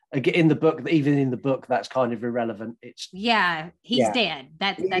it's in the book, even in the book, that's kind of irrelevant. He's dead.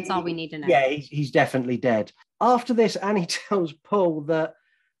 That's all we need to know. Yeah, he's definitely dead. After this, Annie tells Paul that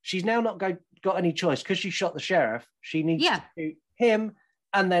she's now not got any choice because she shot the sheriff. She needs Yeah. to shoot him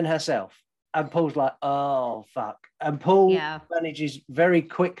and then herself. And Paul's like, oh, fuck. And Paul manages very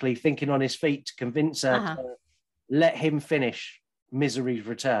quickly, thinking on his feet, to convince her to let him finish Misery's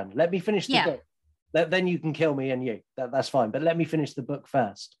Return. Let me finish the book. Then you can kill me and you. That's fine. But let me finish the book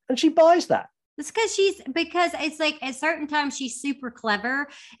first. And she buys that. It's because it's like at certain times she's super clever,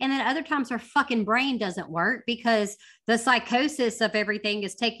 and then other times her fucking brain doesn't work because the psychosis of everything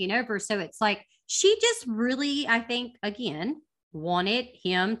is taking over. So it's like she just really, I think, again, wanted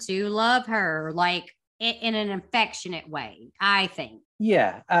him to love her, like in an affectionate way, I think.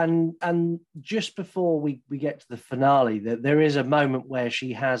 Yeah, and just before we get to the finale, that there is a moment where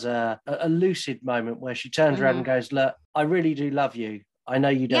she has a lucid moment where she turns around and goes, look, I really do love you. I know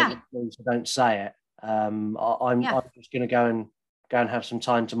you don't, so don't say it. I'm just going to go and have some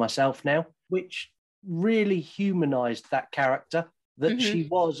time to myself now, which really humanized that character, that she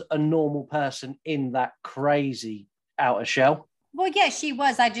was a normal person in that crazy outer shell. Well, yeah, she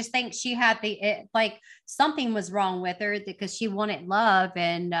was. I just think she had something was wrong with her because she wanted love,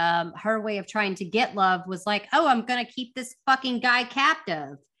 and her way of trying to get love was like, oh, I'm going to keep this fucking guy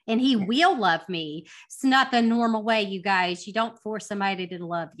captive and he will love me. It's not the normal way, you guys. You don't force somebody to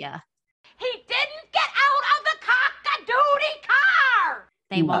love you. He didn't get out of the cock-a-doodle car.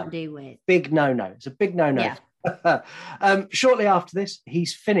 They won't do it. Big no-no. It's a big no-no. Yeah. Shortly after this,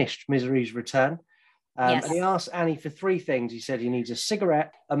 he's finished Misery's Return. Yes. And he asked Annie for 3 things. He said he needs a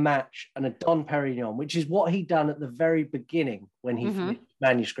cigarette, a match, and a Dom Perignon, which is what he'd done at the very beginning when he finished the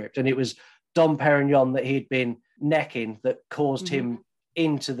manuscript. And it was Dom Perignon that he'd been necking that caused him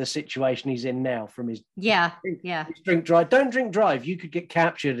into the situation he's in now from his his drink drive. Don't drink drive. You could get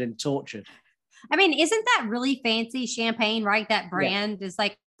captured and tortured. I mean, isn't that really fancy champagne, right? That brand is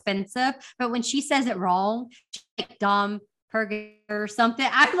like expensive. But when she says it wrong, like Dom Perignon or something,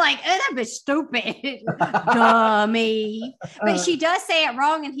 I'm like, oh, that bitch stupid, dummy. But she does say it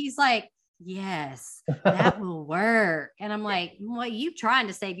wrong, and he's like, yes, that will work. And I'm like, well, you trying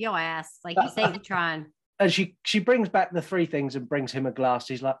to save your ass. Like you say, you trying. And she brings back the 3 things and brings him a glass.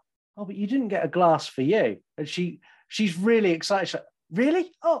 He's like, oh, but you didn't get a glass for you. And she's really excited. She's like,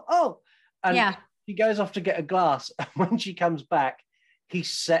 really? Oh. And she goes off to get a glass. And when she comes back, he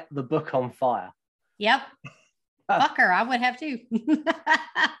set the book on fire. Yep. Fuck her. I would have too.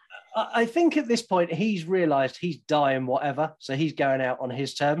 I think at this point, he's realized he's dying whatever. So he's going out on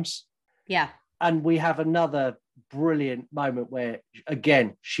his terms. Yeah. And we have another brilliant moment where,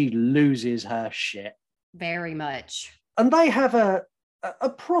 again, she loses her shit. Very much. And they have a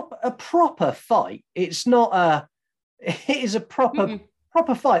proper fight. It's not it is a proper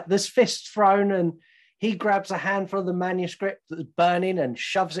fight. There's fists thrown, and he grabs a handful of the manuscript that's burning and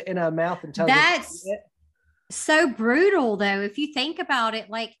shoves it in her mouth and tells her to eat it. So brutal, though, if you think about it,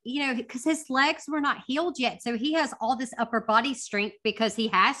 like, you know, because his legs were not healed yet. So he has all this upper body strength because he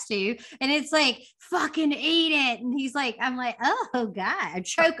has to. And it's like, fucking eat it. And he's like, I'm like, oh, God,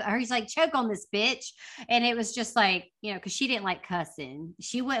 he's like, choke on this bitch. And it was just like, you know, because she didn't like cussing.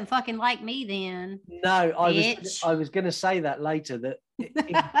 She wouldn't fucking like me then. No, I was going to say that later, that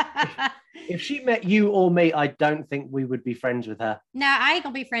if she met you or me, I don't think we would be friends with her. No, I ain't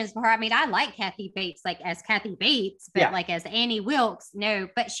gonna be friends with her. I mean, I like Kathy Bates, like as Kathy Bates, but like as Annie Wilkes, no.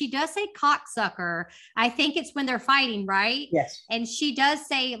 But she does say cocksucker. I think it's when they're fighting, right? Yes. And she does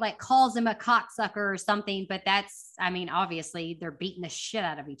say, like, calls him a cocksucker or something, but that's, I mean, obviously they're beating the shit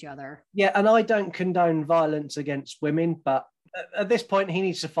out of each other. Yeah, and I don't condone violence against women, but at this point, he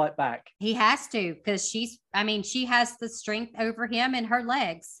needs to fight back. He has to, because she has the strength over him and her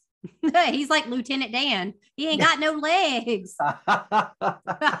legs. He's like Lieutenant Dan. He ain't got no legs.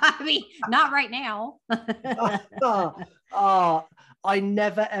 I mean, not right now. I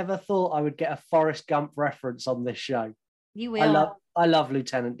never ever thought I would get a Forrest Gump reference on this show. You will. I love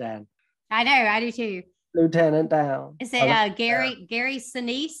Lieutenant Dan. I know, I do too. Lieutenant Dan. Is it Gary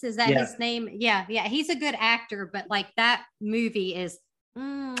Sinise? Is that his name? Yeah. He's a good actor, but like that movie is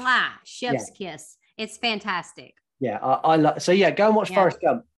chef's kiss. It's fantastic. Yeah, I love. So yeah, go and watch Forrest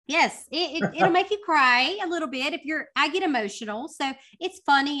Gump. Yes, it'll make you cry a little bit I get emotional. So it's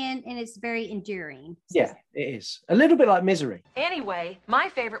funny and it's very enduring. Yeah, it is. A little bit like Misery. Anyway, my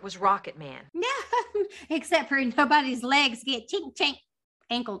favorite was Rocket Man. No, except for nobody's legs get chink chank,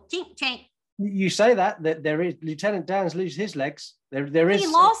 ankle chink chank. You say that there is Lieutenant Dan's lose his legs. There is. He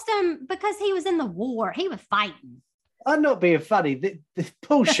lost him because he was in the war. He was fighting. I'm not being funny. The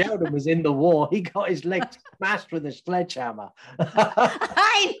Paul Sheldon was in the war. He got his legs smashed with a sledgehammer.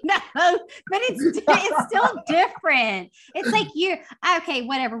 I know. but it's still different. It's like okay,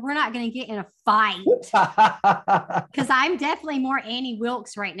 whatever. We're not going to get in a fight because I'm definitely more Annie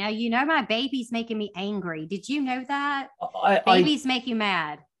Wilkes right now. You know, my baby's making me angry. Did you know that? Babies make you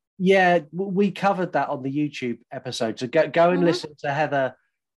mad. Yeah, we covered that on the YouTube episode. So go and listen to Heather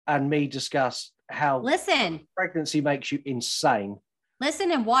and me discuss how pregnancy makes you insane.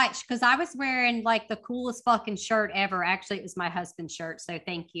 Listen and watch, because I was wearing like the coolest fucking shirt ever. Actually, it was my husband's shirt. So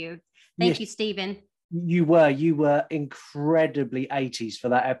thank you. Thank you, Stephen. You were incredibly 80s for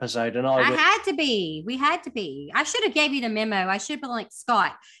that episode. And I had to be. We had to be. I should have gave you the memo. I should have been like,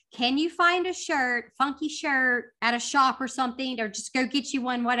 Scott, can you find a funky shirt at a shop or something, or just go get you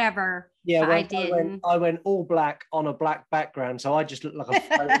one, whatever. Yeah, well, I didn't. I went all black on a black background. So I just looked like a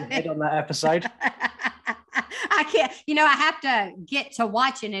floating head on that episode. I can't, I have to get to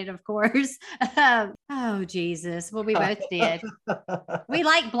watching it, of course. Oh, Jesus. Well, we both did. We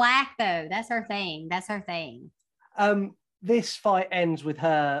like black, though. That's our thing. This fight ends with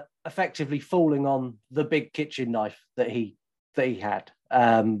her effectively falling on the big kitchen knife that he had.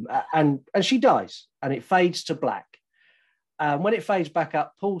 And she dies, and it fades to black. When it fades back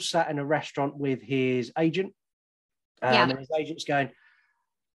up, Paul's sat in a restaurant with his agent. And his agent's going,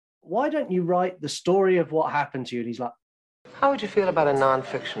 why don't you write the story of what happened to you? And he's like, how would you feel about a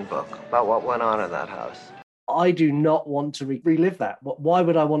non-fiction book about what went on in that house? I do not want to relive that. Why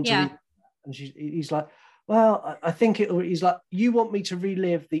would I want to? And he's like, well, I think he's like, you want me to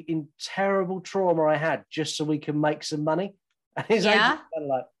relive the terrible trauma I had just so we can make some money? And his agent's kind of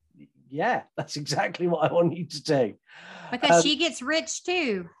like, yeah, that's exactly what I want you to do. Because she gets rich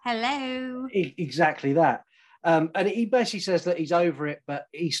too. Hello. Exactly that. And he basically says that he's over it, but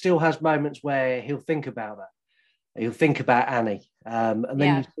he still has moments where he'll think about it. He'll think about Annie. And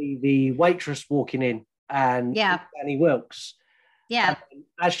then you see the waitress walking in, and Annie Wilkes. Yeah. And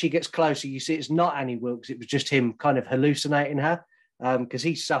as she gets closer, you see it's not Annie Wilkes. It was just him kind of hallucinating her, because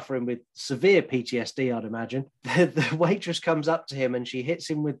he's suffering with severe PTSD, I'd imagine. The waitress comes up to him and she hits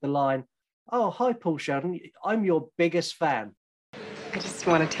him with the line, "Oh, hi, Paul Sheldon. I'm your biggest fan." I just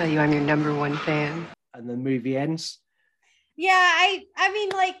want to tell you I'm your number one fan. And the movie ends. Yeah, I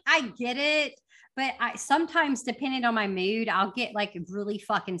mean, like, I get it, but I sometimes, depending on my mood, I'll get like really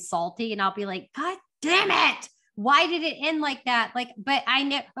fucking salty, and I'll be like, God damn it, why did it end like that? Like, but I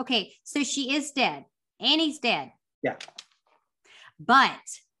know, okay, so she is dead. Annie's dead. Yeah. But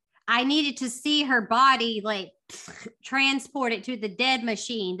I needed to see her body like transport it to the dead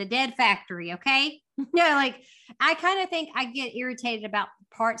machine, the dead factory, okay? No, like, I kind of think I get irritated about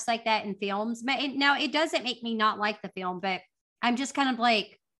parts like that in films. But it doesn't make me not like the film, but I'm just kind of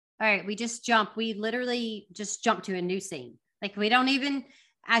like, all right, we literally just jumped to a new scene. Like,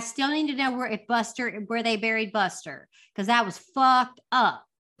 I still need to know where they buried Buster, because that was fucked up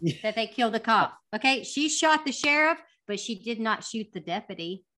that they killed the cop. Okay, she shot the sheriff, but she did not shoot the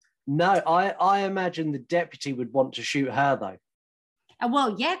deputy. No, I imagine the deputy would want to shoot her, though.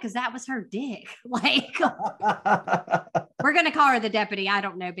 Well, yeah, because that was her dick. Like, we're going to call her the deputy. I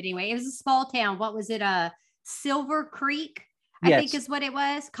don't know. But anyway, it was a small town. What was it? Silver Creek, I think is what it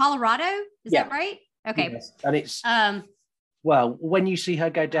was. Colorado? Is that right? Okay. Yes. And it's, well, when you see her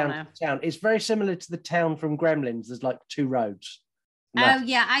go down to the town, it's very similar to the town from Gremlins. There's like two roads. Oh,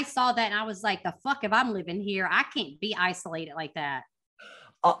 yeah. I saw that. And I was like, the fuck, if I'm living here, I can't be isolated like that.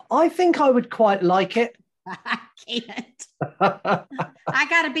 I think I would quite like it. I can't. I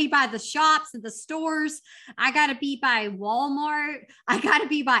got to be by the shops and the stores. I got to be by Walmart. I got to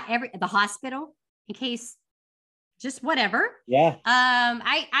be by the hospital in case, just whatever. Yeah.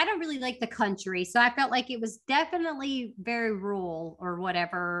 I don't really like the country, so I felt like it was definitely very rural or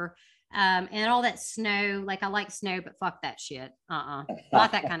whatever. And all that snow, like, I like snow, but fuck that shit. Not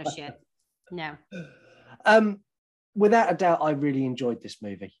that kind of shit. No. Without a doubt, I really enjoyed this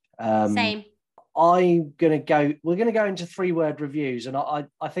movie. Same. We're going to go into 3-word reviews, and I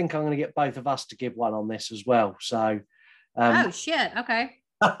think I'm going to get both of us to give one on this as well. So, oh shit. Okay.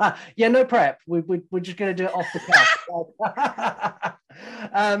 Yeah, no prep. We're just going to do it off the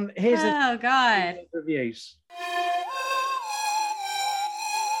cuff. Here's God reviews.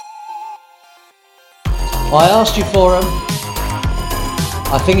 I asked you for them.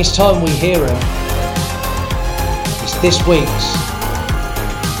 I think it's time we hear them. It's this week's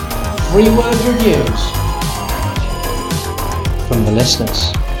 3-word reviews from the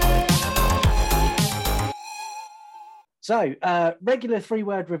listeners. So, regular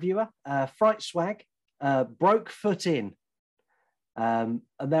 3-word reviewer, Fright Swag, Broke Foot In. And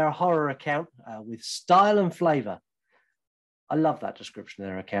they're a horror account with style and flavour. I love that description of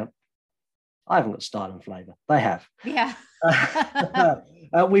their account. I haven't got style and flavour. They have. Yeah.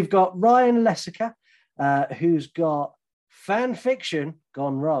 We've got Ryan Lessica, who's got fan fiction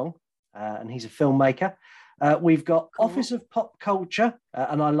gone wrong, and he's a filmmaker. We've got Office of Pop Culture,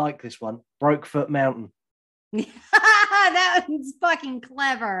 and I like this one, Brokefoot Mountain. That one's fucking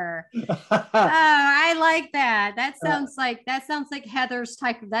clever. Oh, I like that. That sounds like Heather's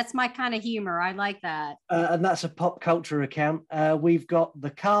type of. That's my kind of humor. I like that. And that's a pop culture account. We've got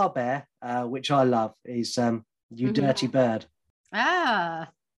the Car Bear, which I love. Is you dirty bird. Ah.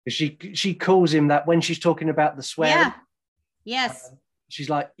 She calls him that when she's talking about the swearing. Yeah. Yes. She's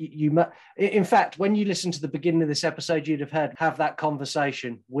like, in fact, when you listen to the beginning of this episode, you'd have that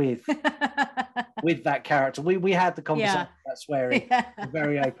conversation with with that character. We had the conversation about swearing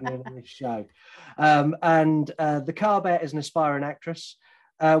very openly in this show. And the Car Bear is an aspiring actress.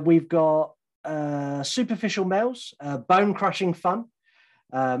 We've got Superficial Males, Bone Crushing Fun.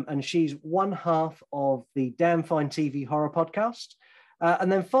 And she's one half of the Damn Fine TV horror podcast.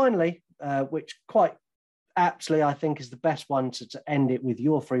 And then finally, which quite aptly I think is the best one to end it with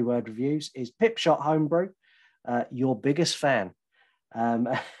your 3-word reviews, is Pipshot Homebrew, your biggest fan.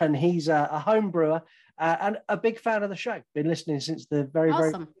 And he's a home brewer and a big fan of the show. Been listening since the very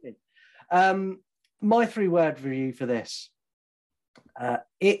beginning. My 3-word review for this,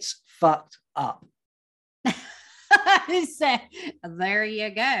 it's fucked up. So, there you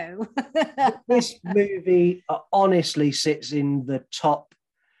go. This movie honestly sits in the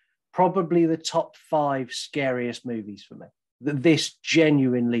probably the top 5 scariest movies for me. This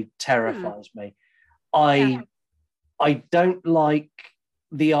genuinely terrifies me. I don't like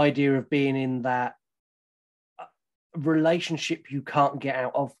the idea of being in that relationship you can't get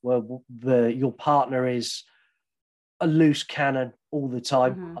out of, where your partner is a loose cannon all the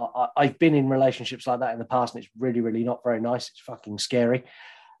time. I've been in relationships like that in the past, and it's really, really not very nice. It's fucking scary.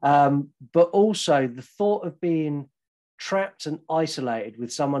 But also the thought of being trapped and isolated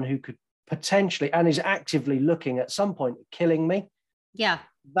with someone who could potentially and is actively looking at some point at killing me. Yeah.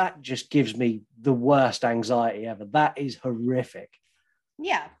 That just gives me the worst anxiety ever. That is horrific.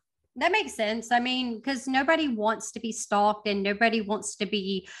 Yeah, that makes sense. I mean, because nobody wants to be stalked and nobody wants to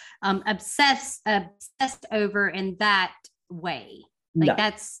be obsessed over in that way. Like,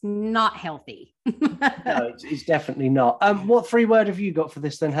 that's not healthy. No, it's definitely not. What 3-word have you got for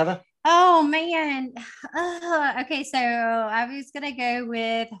this then, Heather? Oh, man. Okay, so I was going to go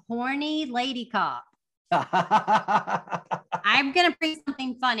with horny lady cop. I'm going to bring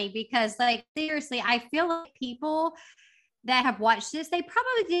something funny because, like, seriously, I feel like people that have watched this, they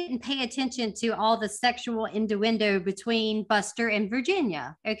probably didn't pay attention to all the sexual innuendo between Buster and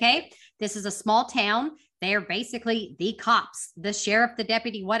Virginia. Okay. This is a small town. They are basically the cops, the sheriff, the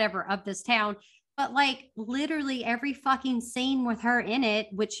deputy, whatever of this town. But like literally every fucking scene with her in it,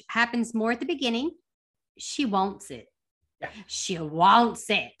 which happens more at the beginning, she wants it. Yeah. She wants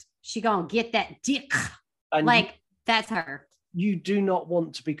it. She gonna get that dick. And like, that's her. You do not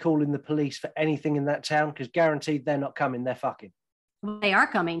want to be calling the police for anything in that town, because guaranteed they're not coming, they're fucking. They are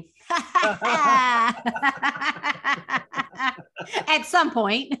coming. At some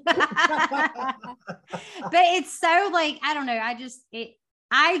point. But it's so like, I don't know.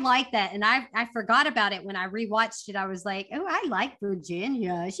 I like that. And I forgot about it when I rewatched it. I was like, oh, I like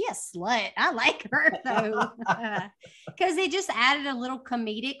Virginia. She's a slut. I like her though. Because it just added a little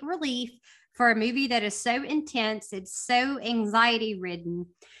comedic relief for a movie that is so intense. It's so anxiety ridden.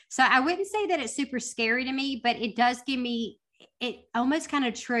 So I wouldn't say that it's super scary to me, but it does give me, it almost kind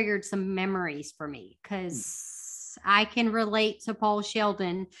of triggered some memories for me because I can relate to Paul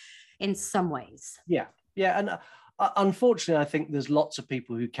Sheldon in some ways. Yeah. Yeah. And unfortunately, I think there's lots of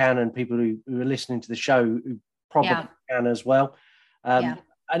people who can, and people who are listening to the show who probably can as well. And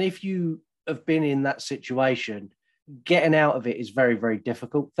if you have been in that situation, getting out of it is very, very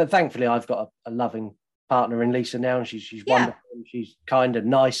difficult. But thankfully, I've got a loving partner in Lisa now, and she's wonderful. And she's kind and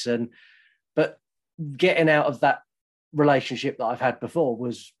nice. But getting out of that relationship that I've had before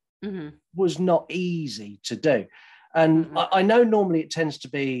was not easy to do. And I know normally it tends to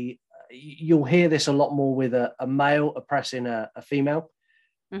be, you'll hear this a lot more with a male oppressing a female.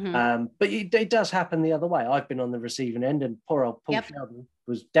 But it does happen the other way. I've been on the receiving end, and poor old Paul Sheldon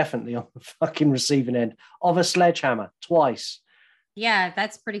was definitely on the fucking receiving end of a sledgehammer twice. Yeah,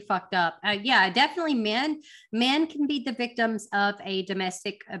 that's pretty fucked up. Yeah, definitely men can be the victims of a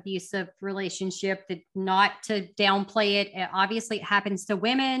domestic abusive relationship. Not to downplay it. Obviously, it happens to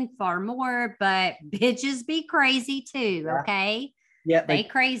women far more, but bitches be crazy too, okay? Yeah, they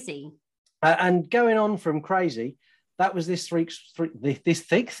crazy. And going on from crazy, that was this week.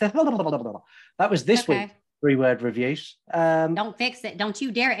 3-word reviews. Don't fix it. Don't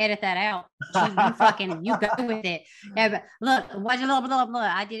you dare edit that out. You go with it. No, but look, blah, blah, blah.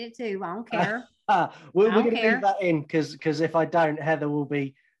 I did it too. I don't care. We're going to leave that in because if I don't, Heather will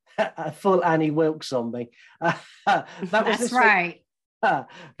be a full Annie Wilkes on me. That's right.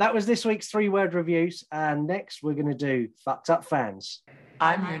 That was this week's 3-word reviews. And next we're going to do Fucked Up Fans.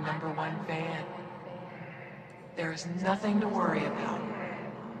 I'm your number one fan. There is nothing to worry about.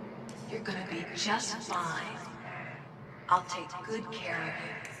 You're gonna be just fine. I'll take good care of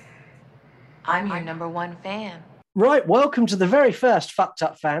you. I'm your number one fan. Right, welcome to the very first Fucked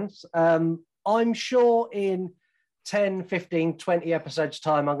Up Fans. I'm sure in 10, 15, 20 episodes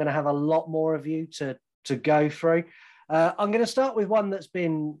time, I'm going to have a lot more of you to go through. I'm going to start with one that's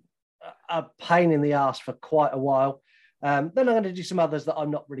been a pain in the ass for quite a while. Then I'm going to do some others that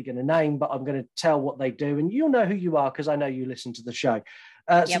I'm not really going to name, but I'm going to tell what they do. And you'll know who you are because I know you listen to the show.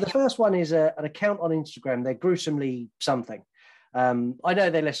 So the first one is an account on Instagram. They're gruesomely something. I know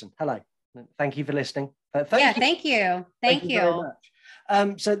they listen. Hello. Thank you for listening. Thank you. Thank you very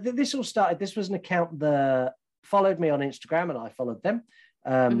much. So this all started. This was an account that followed me on Instagram and I followed them.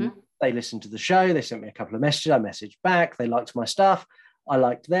 They listened to the show. They sent me a couple of messages. I messaged back. They liked my stuff. I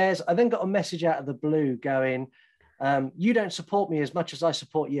liked theirs. I then got a message out of the blue going, you don't support me as much as I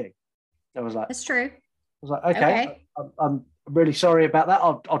support you. I was like, that's true. I was like, okay. I'm really sorry about that.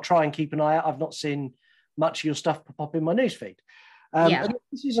 I'll try and keep an eye out. I've not seen much of your stuff pop up in my newsfeed. And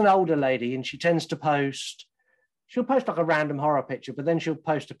this is an older lady, and she tends to post. She'll post like a random horror picture, but then she'll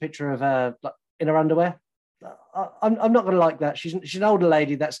post a picture of her like in her underwear. I'm not going to like that. She's an older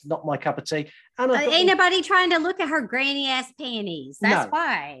lady. That's not my cup of tea. And ain't nobody trying to look at her granny ass panties. That's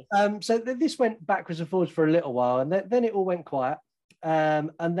why. So this went backwards and forwards for a little while, and then it all went quiet.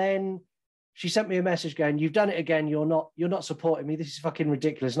 And then she sent me a message going, "You've done it again. You're not supporting me. This is fucking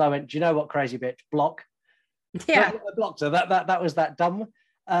ridiculous." And I went, "Do you know what, crazy bitch? Block." Yeah, I blocked her. That was that dumb.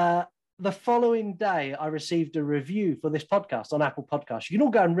 The following day, I received a review for this podcast on Apple Podcasts. You can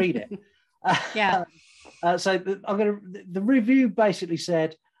all go and read it. So the review basically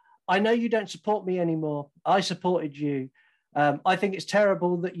said, "I know you don't support me anymore. I supported you. I think it's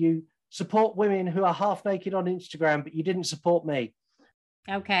terrible that you support women who are half naked on Instagram, but you didn't support me."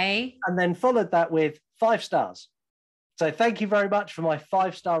 Okay. And then followed that with 5 stars. So thank you very much for my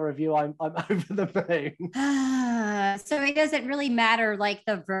 5-star review. I'm over the moon. So it doesn't really matter like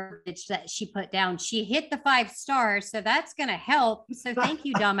the verbiage that she put down. She hit the 5 stars, so that's going to help. So thank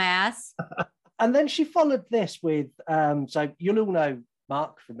you, dumbass. And then she followed this with, so you'll all know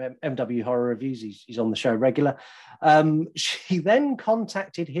Mark from MW Horror Reviews. He's on the show regular. She then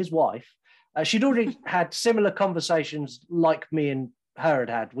contacted his wife. She'd already had similar conversations like me and her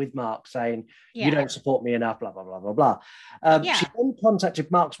had with Mark saying, you don't support me enough, blah, blah, blah, blah, blah. She then contacted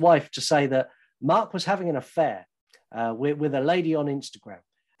Mark's wife to say that Mark was having an affair with a lady on Instagram.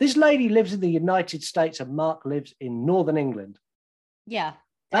 This lady lives in the United States and Mark lives in Northern England. Yeah.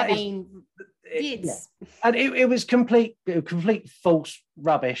 And it was complete false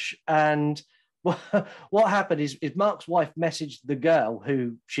rubbish. And what happened is Mark's wife messaged the girl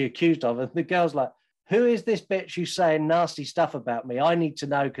who she accused of, and the girl's like, "Who is this bitch who's saying nasty stuff about me? I need to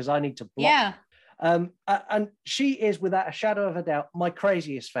know because I need to block." And she is, without a shadow of a doubt, my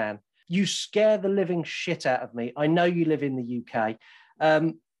craziest fan. You scare the living shit out of me. I know you live in the UK.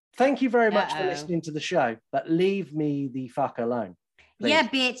 Thank you very much for listening to the show, but leave me the fuck alone. Please. Yeah,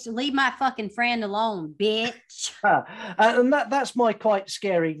 bitch, leave my fucking friend alone, bitch. And that's my quite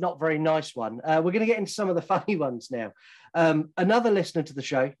scary, not very nice one. We're going to get into some of the funny ones now. Another listener to the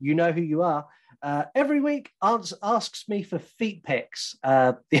show, you know who you are, every week asks me for feet pics.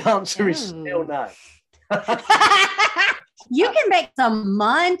 The answer is still no. You can make some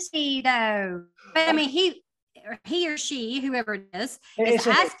money though. But I mean, he or she, whoever it is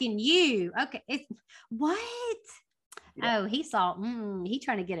asking you. Okay, what? Yeah. Oh, he saw. He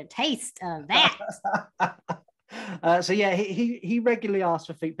trying to get a taste of that. So yeah, he regularly asks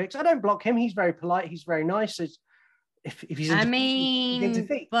for feet pics. I don't block him. He's very polite. He's very nice. If he's into, he's into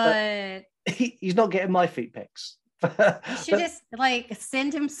feet, but he's not getting my feet pics. You should just like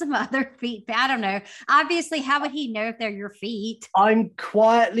send him some other feet. I don't know. Obviously, how would he know if they're your feet? I'm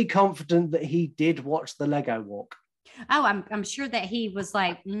quietly confident that he did watch the Lego Walk. Oh, I'm sure that he was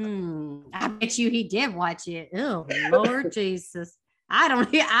like, I bet you he did watch it. Oh, Lord Jesus. I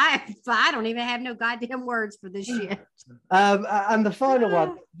don't even have no goddamn words for this shit. And the final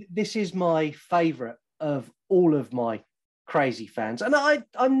one, this is my favorite of all of my crazy fans. And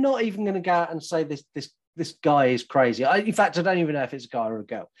I'm not even going to go out and say this guy is crazy. In fact, I don't even know if it's a guy or a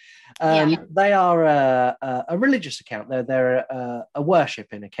girl. They are a religious account. They're a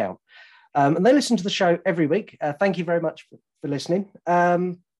worshiping account. And they listen to the show every week. Thank you very much for listening.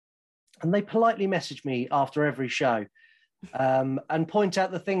 And they politely message me after every show and point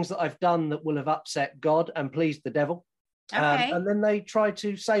out the things that I've done that will have upset God and pleased the devil. Okay. And then they try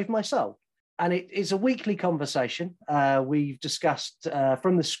to save my soul. And it is a weekly conversation. We've discussed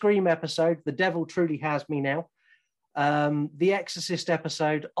from the Scream episode, The Devil Truly Has Me Now. The Exorcist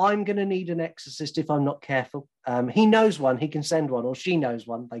episode, I'm going to need an exorcist if I'm not careful. He knows one, he can send one, or she knows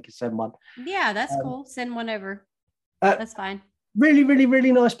one, they can send one. Yeah, that's cool. Send one over. That's fine. Really, really,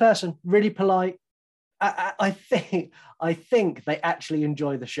 really nice person, really polite. I think they actually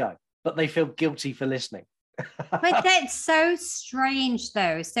enjoy the show, but they feel guilty for listening. But that's so strange,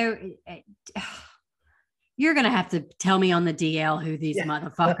 though. So you're going to have to tell me on the DL who these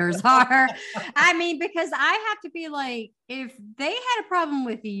motherfuckers are. I mean, because I have to be like, if they had a problem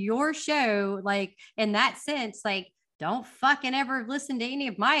with your show, like in that sense, like, don't fucking ever listen to any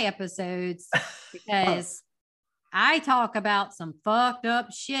of my episodes because I talk about some fucked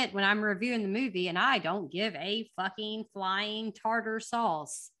up shit when I'm reviewing the movie and I don't give a fucking flying tartar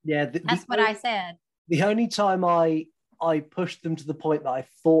sauce. Yeah. That's what I said. The only time I pushed them to the point that I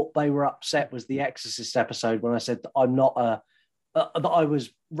thought they were upset was the Exorcist episode when I said that I'm not that I was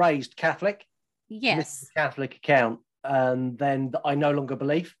raised Catholic. Yes. Catholic account, and then that I no longer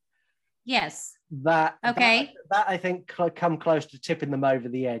believe. Yes. That okay. That I think come close to tipping them over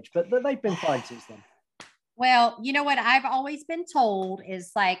the edge, but they've been fine since then. Well, you know what I've always been told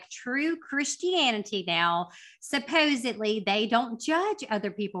is like true Christianity now, supposedly they don't judge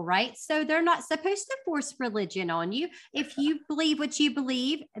other people, right? So they're not supposed to force religion on you. If you believe what you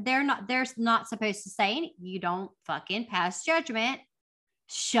believe, they're not supposed to say you don't fucking pass judgment.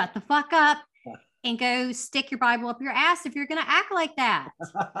 Shut the fuck up and go stick your Bible up your ass if you're going to act like that.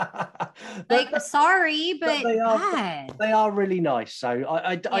 Sorry, but they are really nice. So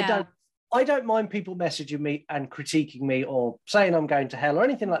I don't mind people messaging me and critiquing me or saying I'm going to hell or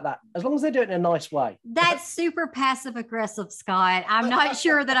anything like that, as long as they do it in a nice way. That's super passive aggressive, Scott. I'm not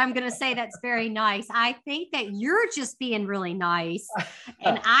sure that I'm going to say that's very nice. I think that you're just being really nice.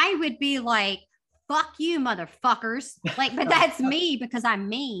 And I would be like, fuck you, motherfuckers. Like, but that's me because I'm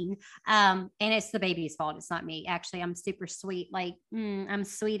mean. And it's the baby's fault. It's not me. Actually, I'm super sweet. Like, I'm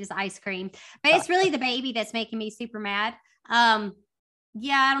sweet as ice cream. But it's really the baby that's making me super mad.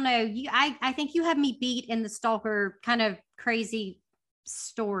 Yeah, I don't know. I think you have me beat in the stalker kind of crazy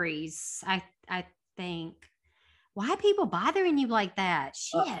stories. I think. Why are people bothering you like that?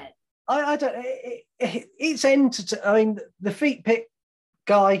 Shit. I don't. It's entertaining. I mean, the feet pick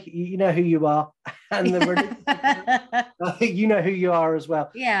guy. You know who you are, and you know who you are as well.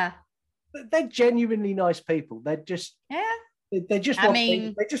 Yeah. They're genuinely nice people. They're just. Yeah. They just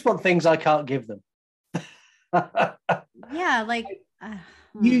want things I can't give them. Yeah, like.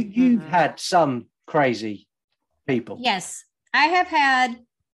 You've had some crazy people. Yes, I have had,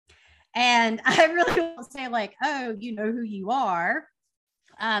 and I really don't say like, oh, you know who you are,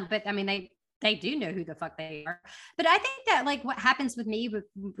 but I mean they do know who the fuck they are. But I think that like what happens with me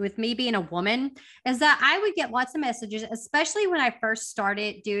with me being a woman is that I would get lots of messages, especially when I first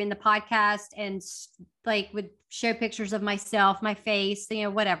started doing the podcast and like would show pictures of myself, my face,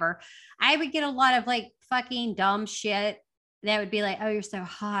 whatever. I would get a lot of like fucking dumb shit. That would be like, oh, you're so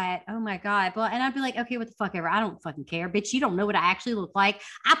hot. Oh my God. Well, and I'd be like, okay, what the fuck ever. I don't fucking care. Bitch, you don't know what I actually look like.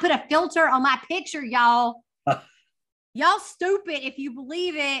 I put a filter on my picture, y'all. Y'all stupid if you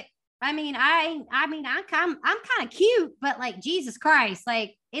believe it. I mean, I'm kind of cute, but like Jesus Christ,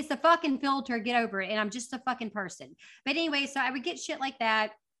 like it's the fucking filter. Get over it. And I'm just a fucking person. But anyway, so I would get shit like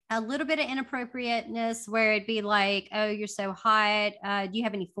that. A little bit of inappropriateness where it'd be like, oh, you're so hot. Do you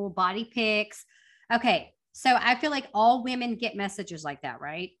have any full body pics? Okay. So I feel like all women get messages like that,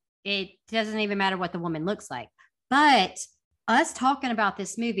 right? It doesn't even matter what the woman looks like. But us talking about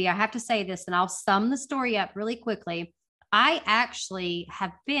this movie, I have to say this, and I'll sum the story up really quickly. I actually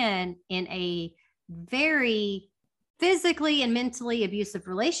have been in a very physically and mentally abusive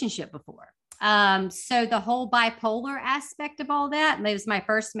relationship before. So the whole bipolar aspect of all that, and it was my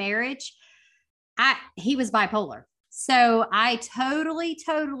first marriage. He was bipolar. So I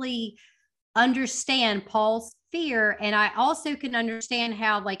totally understand Paul's fear. And I also can understand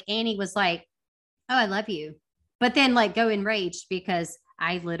how like Annie was like, oh, I love you. But then like go enraged because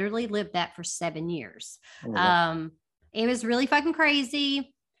I literally lived that for 7 years. Oh, it was really fucking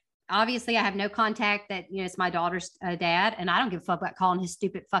crazy. Obviously I have no contact that, it's my daughter's dad. And I don't give a fuck about calling his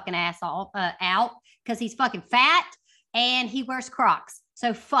stupid fucking ass out because he's fucking fat and he wears Crocs.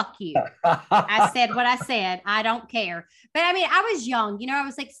 So fuck you. I said what I said. I don't care. But I mean, I was young, I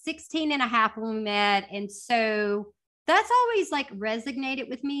was like 16 and a half when we met. And so That's always like resonated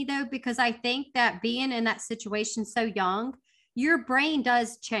with me though, because I think that being in that situation so young, your brain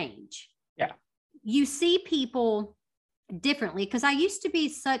does change. Yeah. You see people differently, because I used to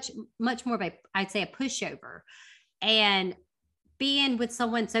be much more of I'd say a pushover, and being with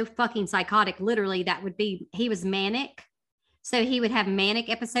someone so fucking psychotic, literally he was manic. So he would have manic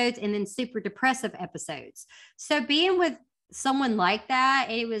episodes and then super depressive episodes. So being with someone like that,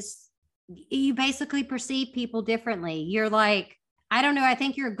 you basically perceive people differently. You're like, I don't know. I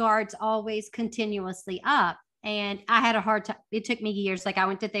think your guard's always continuously up. And I had a hard time. It took me years. Like I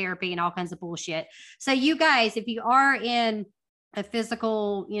went to therapy and all kinds of bullshit. So you guys, if you are in a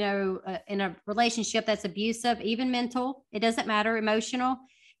physical, in a relationship that's abusive, even mental, it doesn't matter, emotional,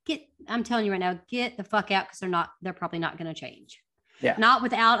 I'm telling you right now, get the fuck out, because they're probably not going to change. Yeah. Not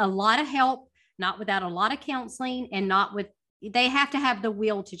without a lot of help, not without a lot of counseling, and they have to have the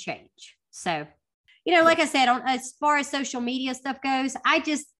will to change. So, like I said, as far as social media stuff goes,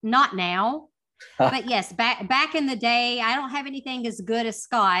 not now. But yes, back in the day, I don't have anything as good as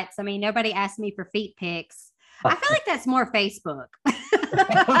Scott's. I mean, nobody asked me for feet pics. I feel like that's more Facebook.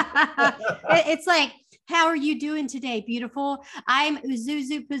 It's like, how are you doing today, beautiful? I'm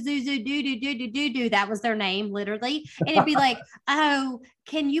Uzuzu Pazuzu do. That was their name, literally. And it'd be like, oh,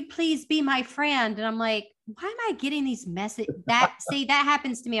 can you please be my friend? And I'm like, why am I getting these messages? That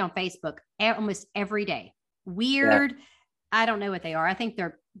happens to me on Facebook almost every day. Weird. Yeah. I don't know what they are. I think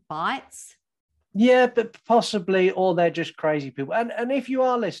they're bots. Yeah, but possibly, or they're just crazy people. And if you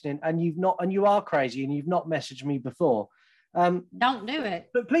are listening and you are crazy and you've not messaged me before, don't do it.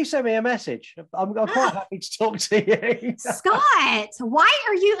 But please send me a message. I'm quite happy to talk to you. Scott, why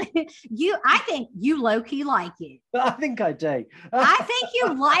are you? I think you low-key like it. I think I do. I think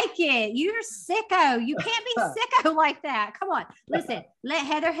you like it. You're sicko. You can't be sicko like that. Come on, listen. Let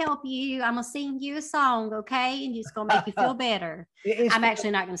Heather help you. I'm gonna sing you a song, okay? And it's gonna make you feel better. I'm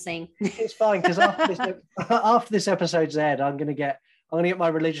actually not gonna sing. It's fine, because after this episode's aired, I'm gonna get my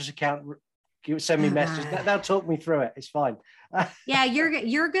religious account. Send me messages. They'll talk me through it. It's fine. Yeah,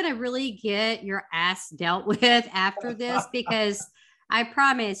 you're gonna really get your ass dealt with after this, because I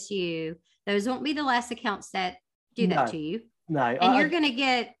promise you, those won't be the last accounts that do that to you. No, and you're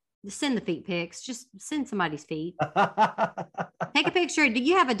gonna send the feet pics. Just send somebody's feet. Take a picture. Do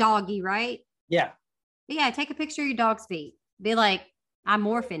you have a doggy, right? Yeah. Yeah. Take a picture of your dog's feet. Be like, I'm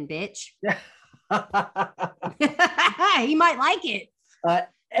morphing, bitch. Yeah. He might like it.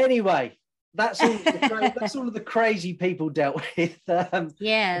 Anyway. That's all of the crazy people dealt with.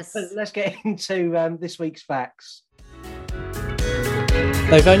 Yes. Let's get into this week's facts.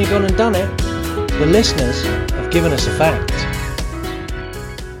 They've only gone and done it. The listeners have given us a fact.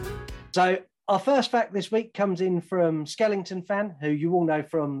 So our first fact this week comes in from Skellington Fan, who you all know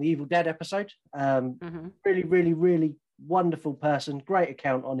from the Evil Dead episode. Really, really, really wonderful person. Great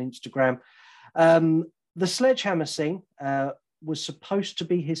account on Instagram. The sledgehammer scene was supposed to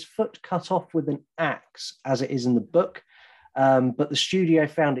be his foot cut off with an axe, as it is in the book, but the studio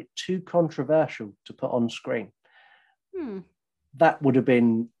found it too controversial to put on screen. That would have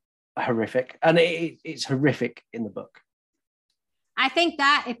been horrific, and it's horrific in the book. I think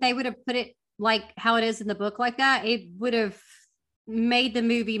that if they would have put it like how it is in the book like that, it would have made the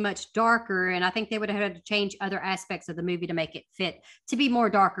movie much darker, and I think they would have had to change other aspects of the movie to make it fit to be more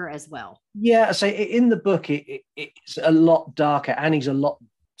darker as well. Yeah, so in the book it's a lot darker. Annie's a lot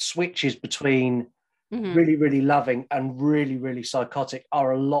switches between really, really loving and really, really psychotic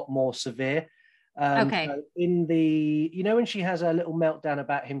are a lot more severe. Okay. So in when she has a little meltdown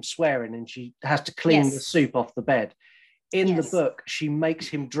about him swearing and she has to clean the soup off the bed, in the book she makes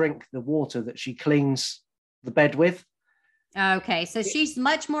him drink the water that she cleans the bed with. Okay, so she's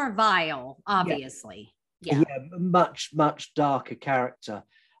much more vile, obviously. Yeah, much, much darker character.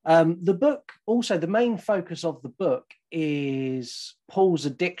 The book, also, the main focus of the book is Paul's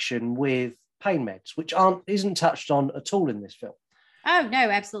addiction with pain meds, which isn't touched on at all in this film. Oh, no,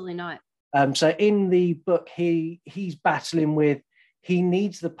 absolutely not. So in the book, he's battling with, he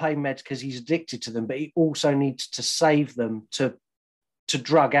needs the pain meds because he's addicted to them, but he also needs to save them to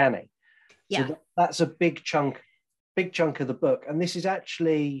drug Annie. Yeah. So that's a big chunk of the book. And this is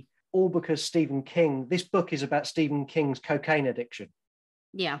actually all because Stephen King, this book is about Stephen King's cocaine addiction.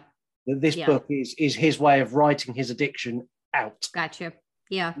 Yeah. This book is his way of writing his addiction out. Gotcha.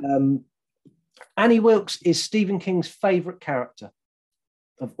 Yeah. Annie Wilkes is Stephen King's favorite character.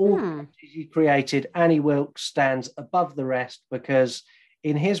 Of all characters he created, Annie Wilkes stands above the rest because,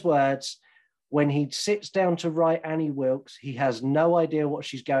 in his words, when he sits down to write Annie Wilkes, he has no idea what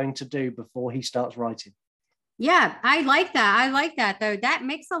she's going to do before he starts writing. Yeah, I like that. I like that though. That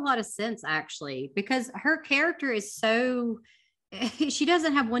makes a lot of sense actually, because her character is so she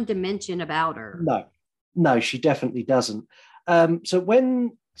doesn't have one dimension about her. No, she definitely doesn't. So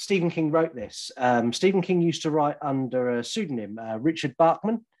when Stephen King wrote this, Stephen King used to write under a pseudonym, Richard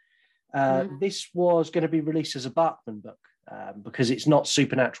Bachman. This was going to be released as a Bachman book because it's not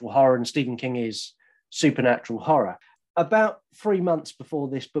supernatural horror, and Stephen King is supernatural horror. About 3 months before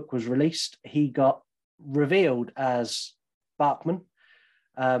this book was released, he got revealed as Bachman,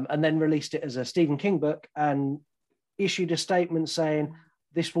 and then released it as a Stephen King book and issued a statement saying,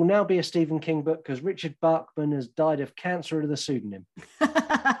 "This will now be a Stephen King book because Richard Bachman has died of cancer of the pseudonym."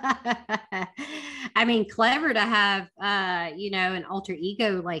 I mean, clever to have, an alter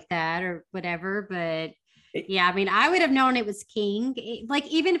ego like that or whatever. But yeah, I mean, I would have known it was King. Like,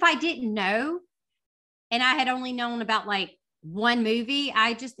 even if I didn't know and I had only known about like one movie,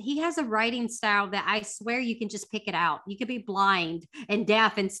 he has a writing style that I swear you can just pick it out. You could be blind and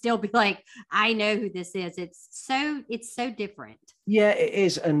deaf and still be like, I know who this is. It's so different. Yeah, it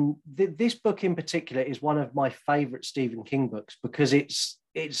is. And this book in particular is one of my favorite Stephen King books because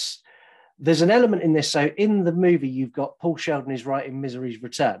there's an element in this. So in the movie, you've got Paul Sheldon is writing Misery's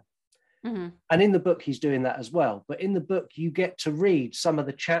Return. Mm-hmm. And in the book, he's doing that as well. But in the book, you get to read some of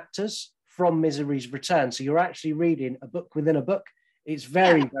the chapters from Misery's Return. So you're actually reading a book within a book. It's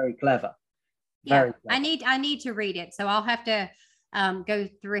very, very clever. Very clever. I need to read it. So I'll have to go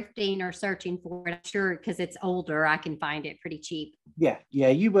thrifting or searching for it. I'm sure because it's older, I can find it pretty cheap. Yeah,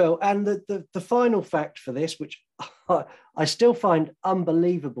 you will. And the final fact for this, which I still find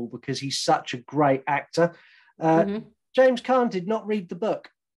unbelievable because he's such a great actor. James Caan did not read the book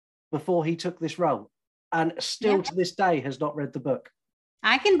before he took this role, and still to this day has not read the book.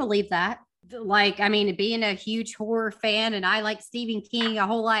 I can believe that. Like, I mean, being a huge horror fan, and I like Stephen King a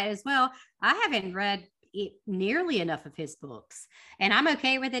whole lot as well, I haven't read nearly enough of his books, and I'm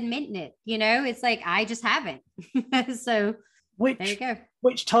okay with admitting it. It's like I just haven't. So there you go.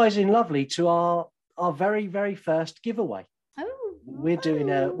 Which ties in lovely to our very, very first giveaway. Oh, we're doing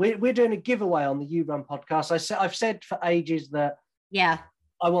a giveaway on the You Run podcast. I've said for ages that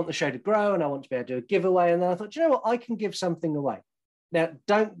I want the show to grow and I want to be able to do a giveaway, and then I thought, you know what, I can give something away. Now,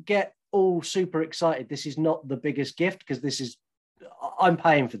 don't get all super excited. This is not the biggest gift because I'm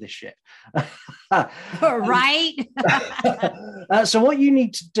paying for this shit. Right. So what you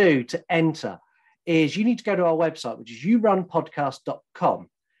need to do to enter is you need to go to our website, which is yourunpodcast.com.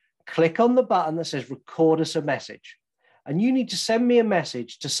 Click on the button that says record us a message. And you need to send me a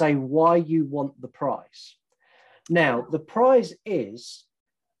message to say why you want the prize. Now, the prize is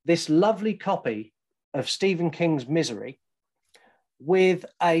this lovely copy of Stephen King's Misery with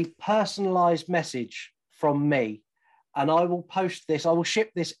a personalized message from me. And I will post this. I will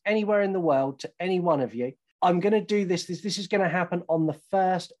ship this anywhere in the world to any one of you. I'm going to do this. This is going to happen on the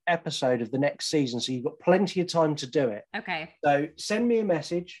first episode of the next season. So you've got plenty of time to do it. Okay. So send me a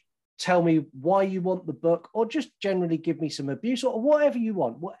message. Tell me why you want the book, or just generally give me some abuse, or whatever you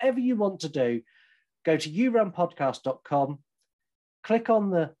want. Whatever you want to do, go to yourunpodcast.com, click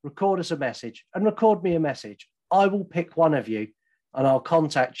on the record us a message and record me a message. I will pick one of you and I'll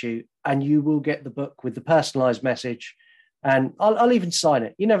contact you, and you will get the book with the personalized message, and I'll even sign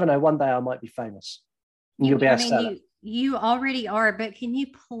it. You never know. One day I might be famous. And you'll be able to sell it. You already are, but can you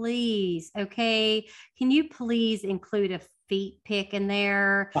please include a feet pic in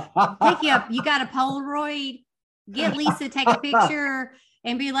there? Pick you up. You got a Polaroid? Get Lisa to take a picture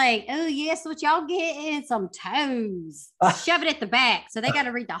and be like, oh, yes, what y'all getting? Some toes. Shove it at the back. So they got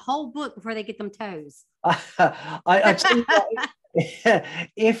to read the whole book before they get them toes. I tell you what,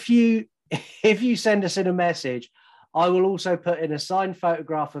 if you send us in a message, I will also put in a signed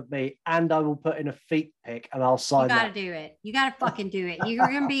photograph of me, and I will put in a feet pic, and I'll sign that. You got to do it. You got to fucking do it.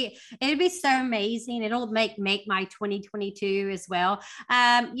 It'd be so amazing. It'll make my 2022 as well.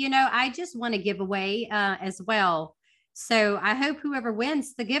 I just want to give away as well. So I hope whoever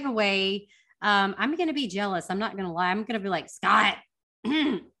wins the giveaway, I'm going to be jealous. I'm not going to lie. I'm going to be like, Scott.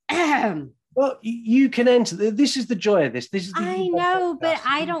 Well, you can enter. This is the joy of this. I know, but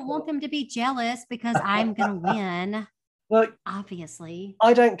I don't want them to be jealous because I'm going to win. Well, obviously.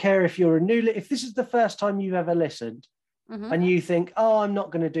 I don't care if you're if this is the first time you've ever listened, and you think, oh, I'm not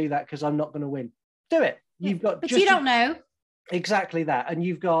going to do that because I'm not going to win. Do it. But you don't know. Exactly that. And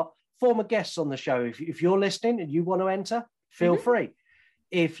you've got former guests on the show. If you're listening and you want to enter, feel free.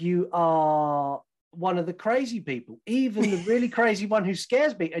 If you are one of the crazy people, even the really crazy one who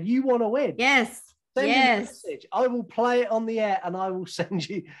scares me, and you want to win. Yes. Send in a Yes. message. I will play it on the air and I will send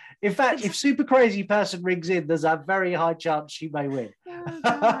you. In fact, if Super Crazy Person rings in, there's a very high chance she may win. Oh,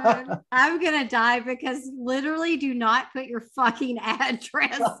 God. I'm gonna die because literally do not put your fucking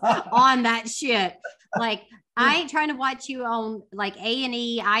address on that shit. Like, I ain't trying to watch you on like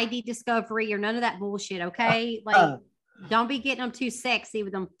A&E, ID Discovery, or none of that bullshit. Okay, like, don't be getting them too sexy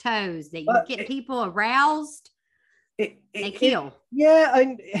with them toes. That you get people aroused. They kill. Yeah,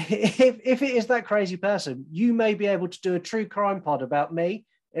 and if it is that crazy person, you may be able to do a true crime pod about me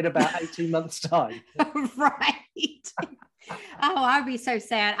in about 18 months' time. Right. Oh, I'd be so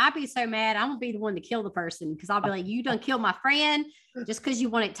sad. I'd be so mad. I'm gonna be the one to kill the person because I'll be like, you done killed my friend just because you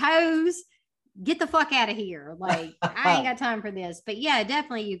wanted toes. Get the fuck out of here. Like, I ain't got time for this. But yeah,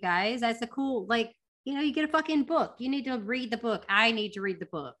 definitely, you guys. That's a cool, like, you get a fucking book. You need to read the book. I need to read the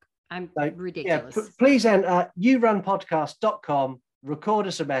book. I'm ridiculous. Yeah, please enter yourunpodcast.com, record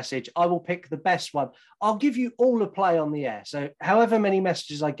us a message. I will pick the best one. I'll give you all a play on the air. So however many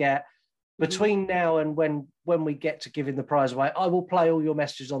messages I get between now and when we get to giving the prize away, I will play all your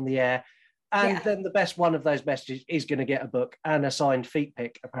messages on the air. And then the best one of those messages is going to get a book and a signed feet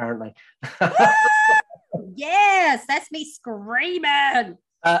pic, apparently. Yes, that's me screaming.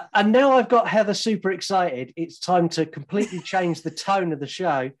 And now I've got Heather super excited. It's time to completely change the tone of the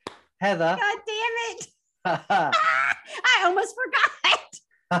show. Heather. God damn it. I almost forgot.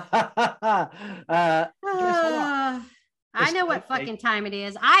 I know what fucking time it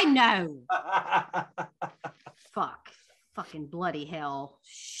is. I know. Fuck. Fucking bloody hell.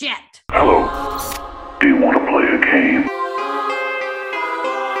 Shit. Hello. Do you want to play a game?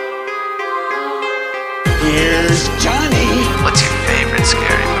 Here's Johnny. What's your favorite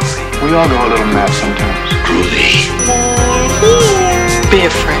scary movie? We all go a little mad sometimes. Groovy. Be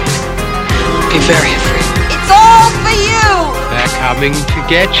afraid. Be very afraid. It's all for you! They're coming to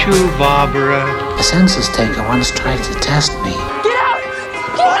get you, Barbara. A census taker once tried to test me. Get out!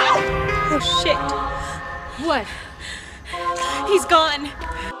 Get out! Oh, shit. What? He's gone.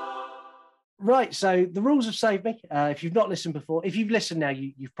 Right, so the rules have saved me. If you've not listened before, if you've listened now,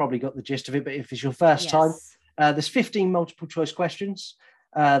 you've probably got the gist of it. But if it's your first time, there's 15 multiple choice questions.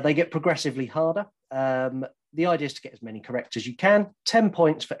 They get progressively harder. The idea is to get as many correct as you can. 10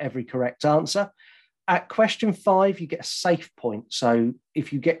 points for every correct answer. At question 5, you get a safe point. So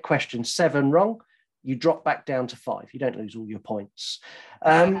if you get question 7 wrong, you drop back down to 5. You don't lose all your points.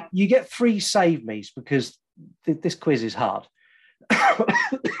 You get 3 save me's because this quiz is hard.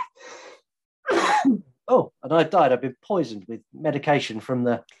 Oh, and I died. I've been poisoned with medication from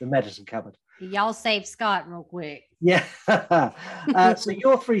the medicine cupboard. Y'all save Scott real quick. Yeah. So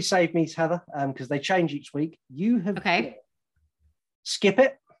your 3 save me's, Heather, because they change each week. You have skip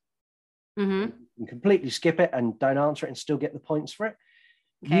it. Mm-hmm. You can completely skip it and don't answer it and still get the points for it.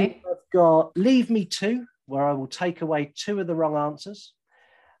 Okay. You have got leave me 2, where I will take away 2 of the wrong answers.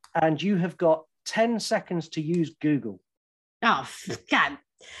 And you have got 10 seconds to use Google. Oh, God.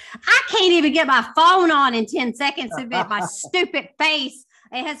 I can't even get my phone on in 10 seconds to fit my stupid face.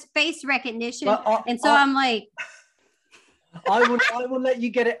 It has face recognition. I'm like... I will let you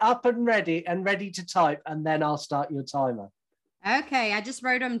get it up and ready to type, and then I'll start your timer. Okay, I just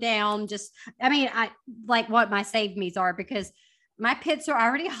wrote them down. I like what my save me's are because my pits are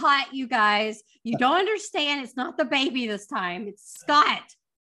already hot, you guys. You don't understand. It's not the baby this time. It's Scott.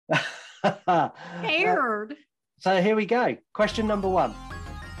 Scared. So here we go. Question number 1.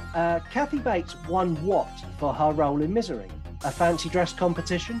 Kathy Bates won what for her role in Misery? A fancy dress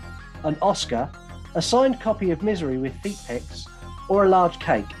competition, an Oscar, a signed copy of Misery with feet pics, or a large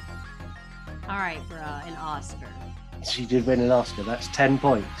cake? All right, bruh, an Oscar. She did win an Oscar. That's 10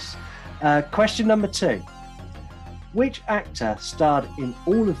 points. Question number 2. Which actor starred in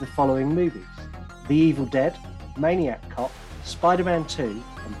all of the following movies? The Evil Dead, Maniac Cop, Spider-Man 2,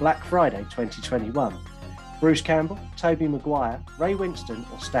 and Black Friday 2021? Bruce Campbell, Tobey Maguire, Ray Winston,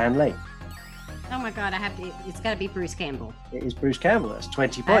 or Stan Lee? Oh my God, it's got to be Bruce Campbell. It is Bruce Campbell. That's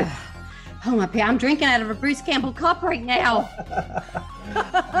 20 points. Oh my God, I'm drinking out of a Bruce Campbell cup right now.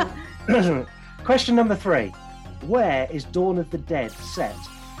 Question number 3. Where is Dawn of the Dead set?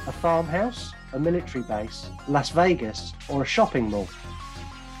 A farmhouse, a military base, Las Vegas, or a shopping mall?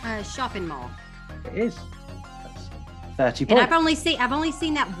 Shopping mall. It is. That's 30 And points. I've only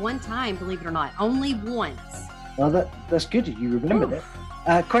seen that one time, believe it or not. Only once. Well, that's good. You remembered it.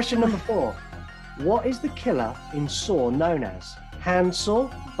 Question number 4. What is the killer in Saw known as? Handsaw,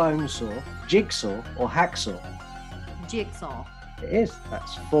 bonesaw, jigsaw, or hacksaw? Jigsaw. It is.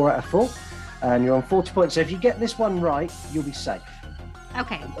 That's 4 out of 4. And you're on 40 points. So if you get this one right, you'll be safe.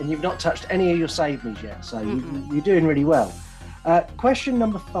 Okay. And you've not touched any of your save me's yet. So you're doing really well. Question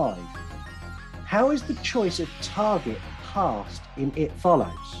number 5. How is the choice of target passed in It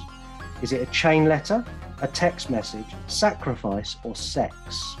Follows? Is it a chain letter, a text message, sacrifice, or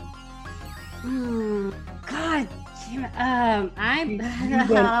sex? God damn it.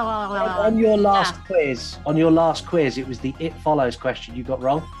 On your last quiz, it was the It Follows question you got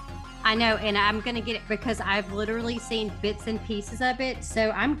wrong. I know, and I'm going to get it because I've literally seen bits and pieces of it.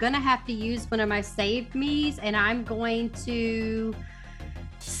 So I'm going to have to use one of my save me's, and I'm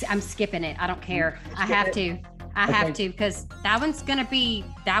skipping it. I don't care. I have to because that one's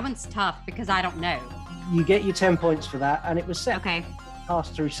tough because I don't know. You get your 10 points for that, and it was sex. Okay.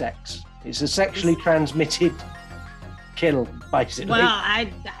 Passed through sex. It's a sexually transmitted kill, basically. Well,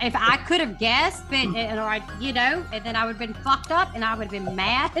 if I could have guessed, but and then I would have been fucked up, and I would have been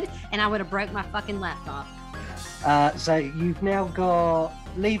mad, and I would have broke my fucking laptop. So you've now got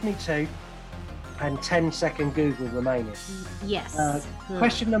Leave Me To and 10-second Google remaining. Yes.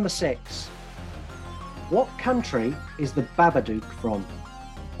 Question number 6. What country is the Babadook from?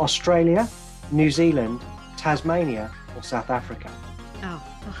 Australia, New Zealand, Tasmania, or South Africa? Oh.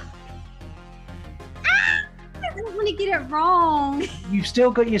 I don't want to get it wrong. You've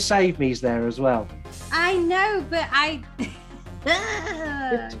still got your save me's there as well. I know, but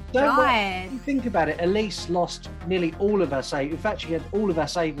God. Think about it. Elise lost nearly all of her save. In fact, she had all of her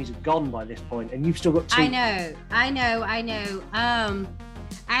save me's have gone by this point, and you've still got 2. I know.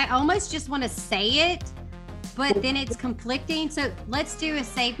 I almost just want to say it, but then it's conflicting. So let's do a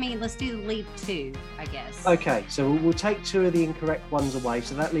save me. Let's do the leave 2, I guess. Okay, so we'll take 2 of the incorrect ones away.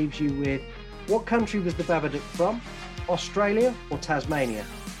 So that leaves you with, what country was the Babadook from? Australia or Tasmania?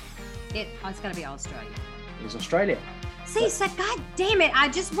 It's got to be Australia. It was Australia. See, so God damn it. I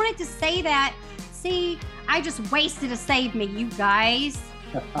just wanted to say that. See, I just wasted a save me, you guys.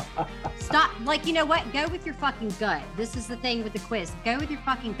 Stop. Like, you know what? Go with your fucking gut. This is the thing with the quiz. Go with your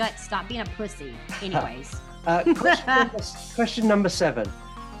fucking gut. Stop being a pussy. Anyways. Question number 7.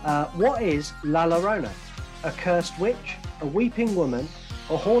 What is La Llorona? A cursed witch, a weeping woman,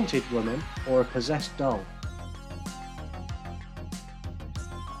 a haunted woman, or a possessed doll?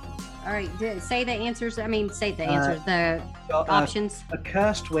 All right, say the answers. The options. A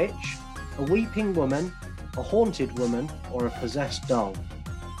cursed witch, a weeping woman, a haunted woman, or a possessed doll?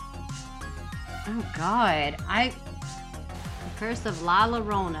 Oh, God. The Curse of La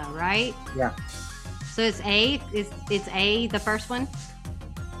Llorona, right? Yeah. So it's A. It's A, the first one?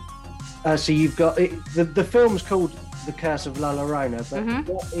 So you've got... The film's called The Curse of La Llorona, but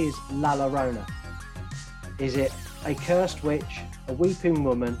what is La Llorona? Is it a cursed witch, a weeping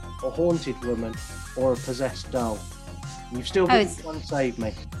woman, a haunted woman, or a possessed doll? You've still got one save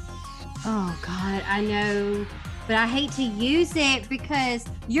me. Oh, God, I know. But I hate to use it because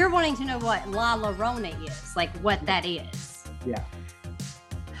you're wanting to know what La Llorona is, like what that is. Yeah.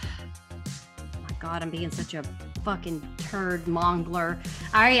 Oh, my God, I'm being such a fucking turd mongler.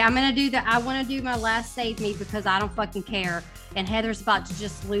 All right, I want to do my last save me because I don't fucking care. And Heather's about to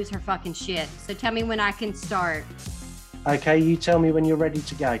just lose her fucking shit. So tell me when I can start. Okay, you tell me when you're ready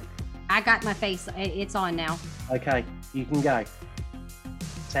to go. I got my face. It's on now. Okay, you can go.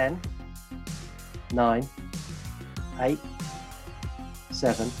 10, 9, 8,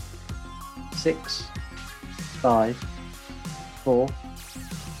 7, 6, 5, 4,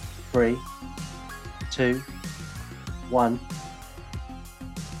 3, 2, 1.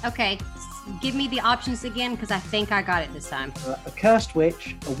 Okay, give me the options again because I think I got it this time. A cursed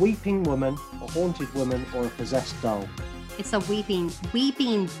witch, a weeping woman, a haunted woman, or a possessed doll? It's a weeping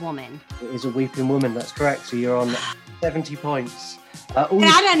woman. It is a weeping woman, that's correct. So you're on 70 points. I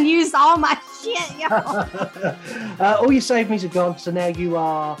done used all my shit, y'all. All your save me's are gone, so now you're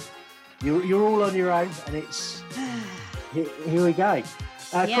all on your own, and it's here we go.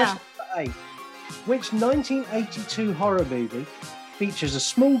 Question number 8. Which 1982 horror movie features a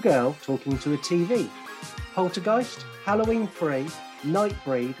small girl talking to a TV? Poltergeist, Halloween 3,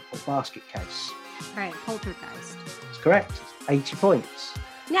 Nightbreed, or Basket Case? Right, Poltergeist. That's correct. 80 points.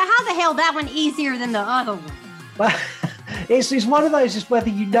 Now, how the hell that one easier than the other one? Well, it's one of those, it's whether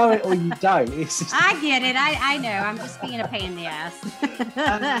you know it or you don't. I get it. I know. I'm just being a pain in the ass.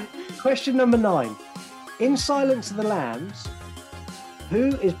 Question number 9. In Silence of the Lambs,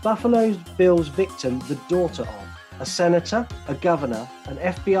 who is Buffalo Bill's victim the daughter of? A senator, a governor, an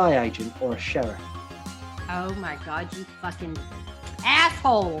FBI agent, or a sheriff? Oh my God, you fucking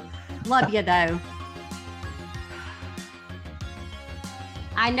asshole. Love you though.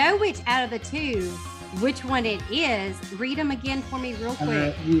 I know which out of the 2, which one it is. Read them again for me real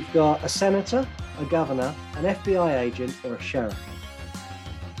quick. You've got a senator, a governor, an FBI agent, or a sheriff.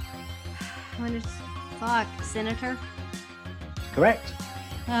 What is fuck, senator? Correct.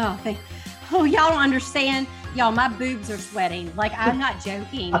 Oh, Oh, y'all don't understand. Y'all, my boobs are sweating. Like, I'm not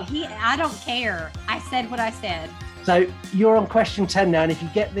joking. I don't care. I said what I said. So you're on question 10 now, and if you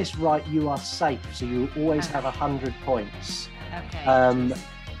get this right, you are safe. So you always have 100 points. Okay.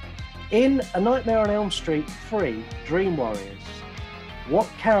 In A Nightmare on Elm Street 3, Dream Warriors, what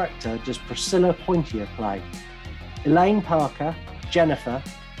character does Priscilla Poitier play? Elaine Parker, Jennifer,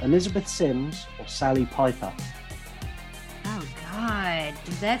 Elizabeth Sims, or Sally Piper? Oh, God.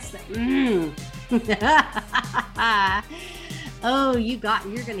 That's... Oh, you're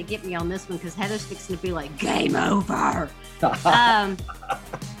going to get me on this one because Heather's fixing to be like, game over.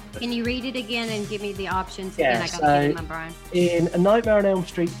 Can you read it again and give me the options again? I got to get in my brain. In A Nightmare on Elm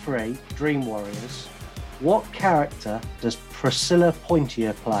Street 3, Dream Warriors, what character does Priscilla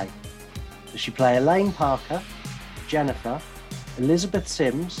Poitier play? Does she play Elaine Parker, Jennifer, Elizabeth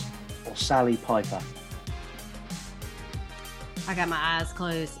Sims, or Sally Piper? I got my eyes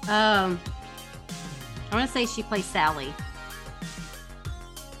closed. I want to say she plays Sally.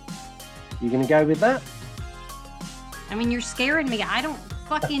 You going to go with that? I mean, you're scaring me. I don't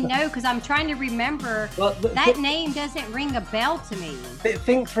fucking know because I'm trying to remember. Well, that name doesn't ring a bell to me.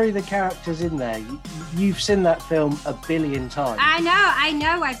 Think through the characters in there. You've seen that film a billion times. I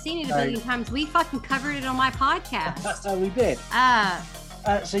know. I've seen it a billion times. We fucking covered it on my podcast. So we did.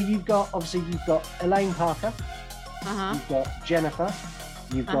 So you've got Elaine Parker. You've got Jennifer.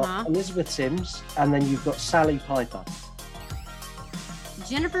 You've got Elizabeth Sims, and then you've got Sally Piper.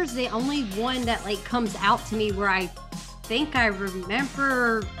 Jennifer's the only one that like comes out to me where I think I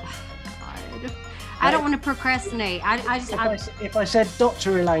remember. God, I don't want to procrastinate. If I said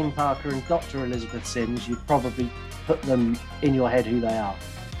Dr. Elaine Parker and Dr. Elizabeth Sims, you'd probably put them in your head who they are.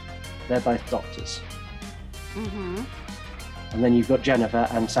 They're both doctors. Mm-hmm. And then you've got Jennifer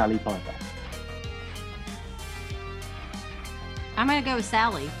and Sally Piper. I'm gonna go with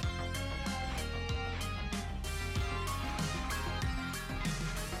Sally.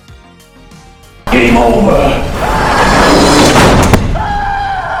 Game over.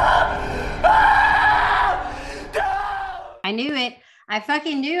 I knew it. I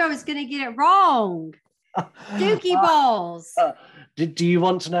fucking knew I was gonna get it wrong. Dookie balls. Do you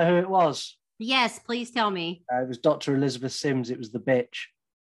want to know who it was? Yes, please tell me. It was Dr. Elizabeth Sims. It was the bitch.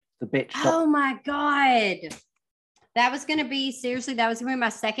 The bitch. Oh my God. That was going to be my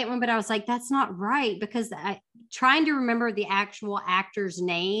second one, but I was like, that's not right because trying to remember the actual actors'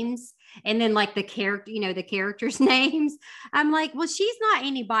 names and then like the characters' names. I'm like, well, she's not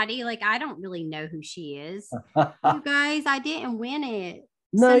anybody. Like, I don't really know who she is. You guys, I didn't win it.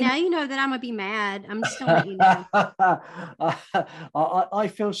 No, so now you know that I'm going to be mad. I'm just going to let you know. I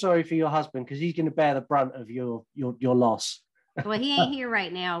feel sorry for your husband because he's going to bear the brunt of your loss. Well, he ain't here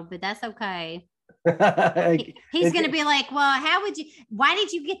right now, but that's okay. He's gonna be like, well, why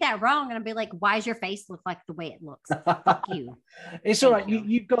did you get that wrong? And I'll be like, why does your face look like the way it looks? Fuck you. It's all right.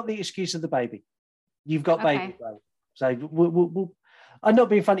 You've got the excuse of the baby. You've got baby brain. So I'm not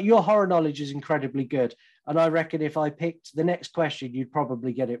being funny. Your horror knowledge is incredibly good, and I reckon if I picked the next question, you'd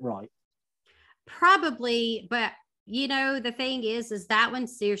probably get it right. Probably, but the thing is that one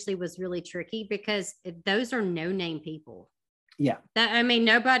seriously was really tricky because those are no-name people. Yeah.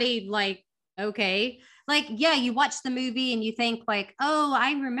 Nobody like. Okay. Like, yeah, you watch the movie and you think like, oh,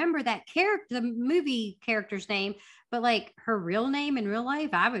 I remember that character, the movie character's name, but like her real name in real life,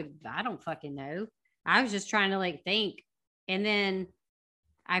 I don't fucking know. I was just trying to like think. And then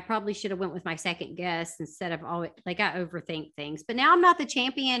I probably should have went with my second guess instead of always like I overthink things, but now I'm not the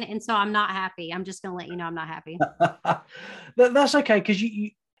champion. And so I'm not happy. I'm just going to let you know I'm not happy. That's okay. Cause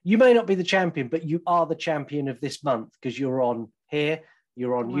you may not be the champion, but you are the champion of this month because you're on here,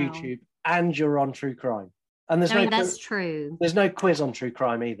 you're on YouTube. And you're on True Crime. And that's true. There's no quiz on True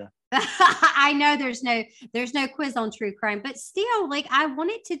Crime either. I know there's no quiz on True Crime, but still, like I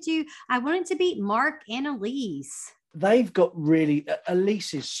wanted to beat Mark and Elise. They've got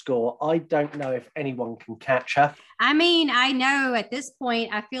Elise's score. I don't know if anyone can catch her. I mean, I know at this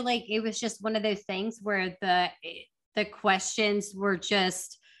point, I feel like it was just one of those things where the questions were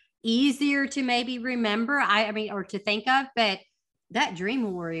just easier to maybe remember. Or to think of, but that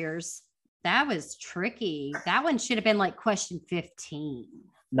Dream Warriors, that was tricky. That one should have been like question 15.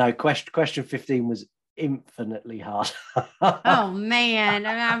 No, question 15 was infinitely hard. Oh,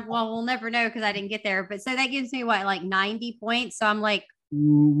 man. We'll never know because I didn't get there. But so that gives me what, like 90 points? So I'm like...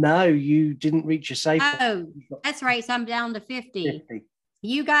 No, you didn't reach your save. Oh, that's right. So I'm down to 50.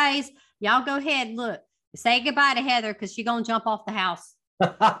 You guys, y'all go ahead. Look, say goodbye to Heather because she's going to jump off the house.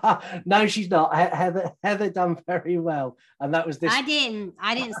 No, she's not. Heather done very well, and that was this. I didn't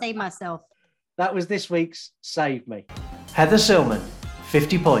save myself. That was this week's Save Me. Heather Silmon,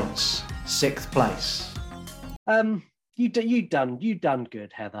 50 points. 6th place. You done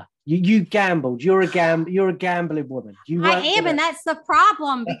good, Heather. You gambled. You're a gambling woman. I am, and that's the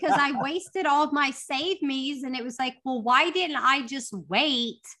problem because I wasted all of my save me's, and it was like, well, why didn't I just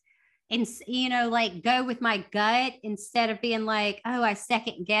wait and like go with my gut instead of being like, oh, I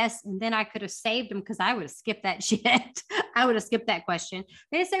second guess, and then I could have saved them because I would have skipped that shit. I would have skipped that question,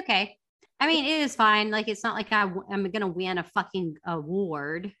 but it's okay. I mean, it is fine. Like, it's not like I'm going to win a fucking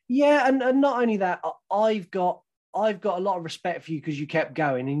award. Yeah, and not only that, I've got a lot of respect for you because you kept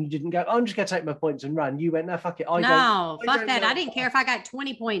going and you didn't go, I'm just going to take my points and run. You went, no, fuck it. Fuck that. I didn't care if I got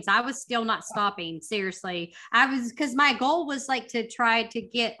 20 points. I was still not stopping. Seriously. Because my goal was like to try to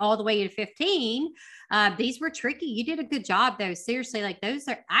get all the way to 15. These were tricky. You did a good job though. Seriously. Like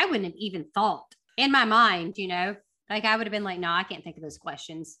I wouldn't have even thought in my mind, like I would have been like, no, I can't think of those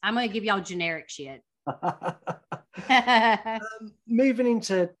questions. I'm going to give y'all generic shit. Moving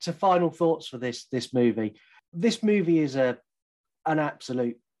into final thoughts for this movie. This movie is an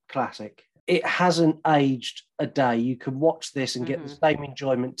absolute classic. It hasn't aged a day. You can watch this and get the same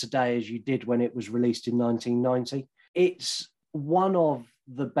enjoyment today as you did when it was released in 1990. It's one of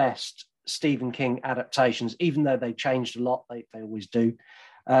the best Stephen King adaptations, even though they changed a lot. They always do.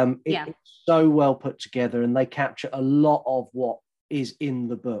 It's so well put together and they capture a lot of what is in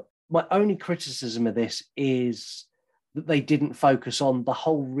the book. My only criticism of this is that they didn't focus on the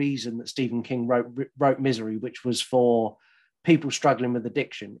whole reason that Stephen King wrote Misery, which was for people struggling with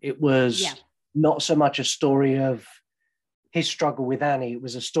addiction. It was not so much a story of his struggle with Annie. It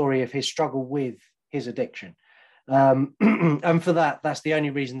was a story of his struggle with his addiction. And for that's the only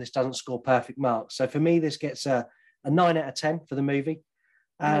reason this doesn't score perfect marks. So for me, this gets a 9 out of 10 for the movie.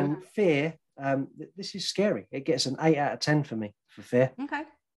 And Fear, this is scary. It gets an 8 out of 10 for me, for Fear. Okay.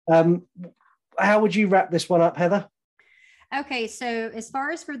 How would you wrap this one up, Heather? Okay, so as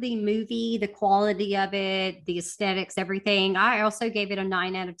far as for the movie, the quality of it, the aesthetics, everything, I also gave it a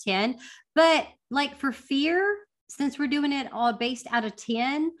 9 out of 10. But like for Fear, since we're doing it all based out of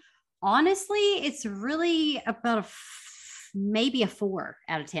 10, honestly, it's really about maybe a 4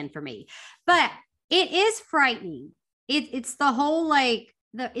 out of 10 for me. But it is frightening. It's the whole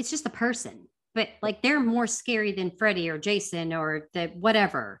it's just a person, but like they're more scary than Freddy or Jason or the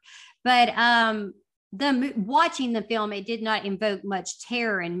whatever. But watching the film, it did not invoke much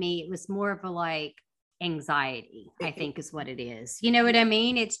terror in me. It was more of a anxiety, I think is what it is. You know what I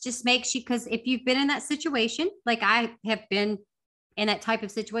mean? It just makes you, because if you've been in that situation, like I have been in that type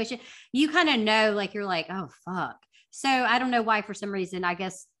of situation, you kind of know, like you're like, oh fuck. So I don't know why, for some reason, I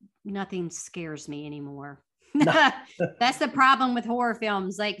guess nothing scares me anymore. That's the problem with horror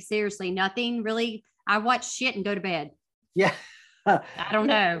films. Like seriously, nothing really. I watch shit and go to bed. Yeah. I don't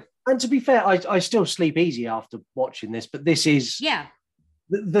know. And to be fair, I still sleep easy after watching this, but this is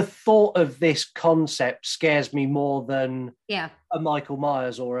the thought of this concept scares me more than a Michael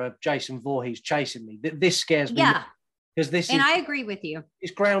Myers or a Jason Voorhees chasing me. This scares me because I agree with you.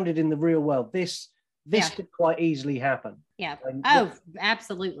 It's grounded in the real world. This could quite easily happen. Yeah.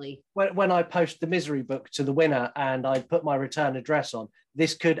 Absolutely. When I post the Misery book to the winner and I put my return address on,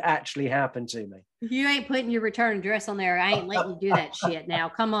 this could actually happen to me. You ain't putting your return address on there. I ain't letting you do that shit now.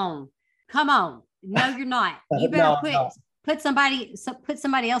 Come on. No, you're not. You better put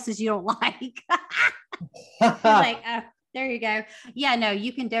somebody else's you don't like. There you go. Yeah, no,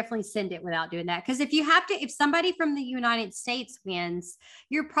 you can definitely send it without doing that. Because if somebody from the United States wins,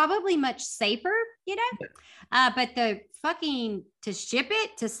 you're probably much safer, but the fucking to ship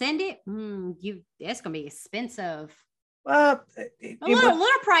it, to send it, that's gonna be expensive. A little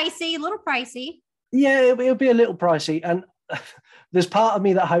pricey. Yeah, it'll be a little pricey. And there's part of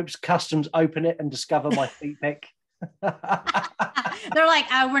me that hopes customs open it and discover my feet pic. They're like,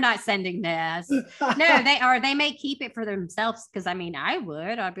 oh, we're not sending this. No, they may keep it for themselves, because I mean, I'd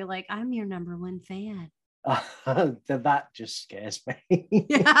be like, I'm your number one fan. That just scares me.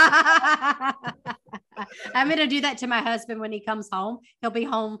 I'm gonna do that to my husband when he comes home. He'll be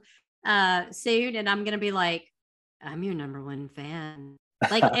home soon, and I'm gonna be like, I'm your number one fan.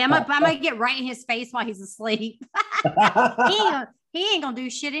 Like, I might get right in his face while he's asleep. He ain't gonna do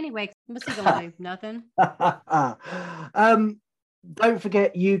shit anyway. What's he gonna do? Nothing. Don't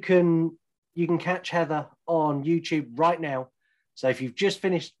forget, you can catch Heather on YouTube right now. So if you've just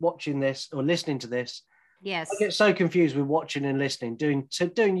finished watching this or listening to this, yes, I get so confused with watching and listening, doing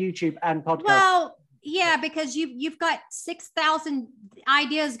YouTube and podcast. Well, yeah, because you've got 6,000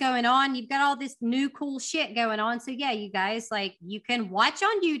 ideas going on. You've got all this new cool shit going on. So yeah, you guys, you can watch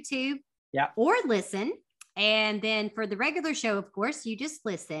on YouTube, or listen. And then for the regular show, of course, you just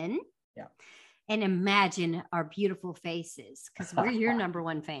listen. Yeah. and imagine our beautiful faces because we're your number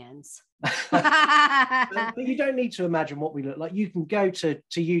one fans. But you don't need to imagine what we look like. You can go to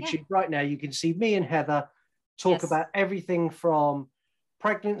YouTube right now. You can see me and Heather talk about everything from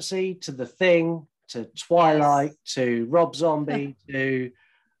pregnancy to The Thing to Twilight to Rob Zombie to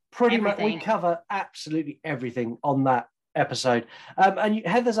pretty much. We cover absolutely everything on that episode. And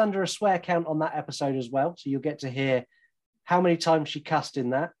Heather's under a swear count on that episode as well. So you'll get to hear how many times she cussed in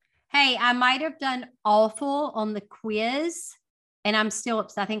that. Hey, I might have done awful on the quiz. And I'm still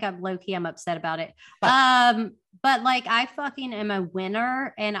upset. I think I'm low-key, I'm upset about it. But like I fucking am a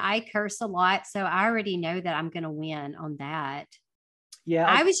winner and I curse a lot. So I already know that I'm gonna win on that. Yeah.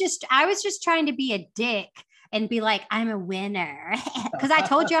 I was just trying to be a dick and be like, I'm a winner. Because I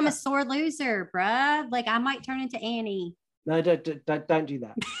told you I'm a sore loser, bruh. Like I might turn into Annie. No, don't do that. Don't do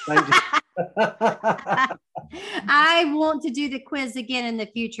that. I want to do the quiz again in the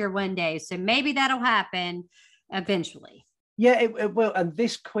future one day. So maybe that'll happen eventually. Yeah, it will. And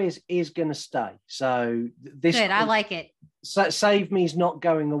this quiz is going to stay. So this good. Quiz, I like it. Save Me's not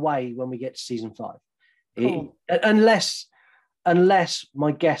going away when we get to season 5. Cool. Unless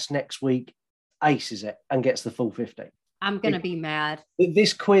my guest next week aces it and gets the full 50. I'm going to be mad.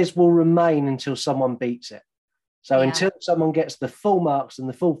 This quiz will remain until someone beats it. So until someone gets the full marks and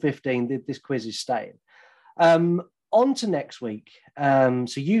the full 15, this quiz is staying. On to next week. So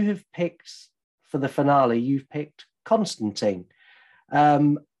you have picked, for the finale, you've picked Constantine.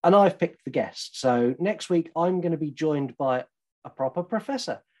 And I've picked the guest. So next week, I'm going to be joined by a proper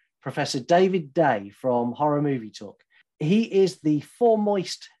professor, Professor David Day from Horror Movie Talk. He is the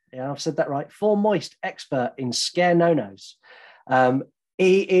foremost, I've said that right, foremost expert in scare no-nos.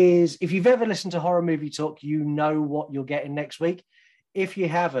 He is, if you've ever listened to Horror Movie Talk, you know what you're getting next week. If you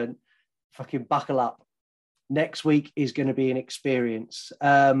haven't, fucking buckle up. Next week is going to be an experience.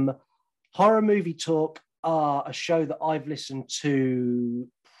 Horror Movie Talk are a show that I've listened to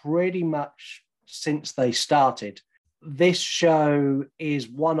pretty much since they started. This show is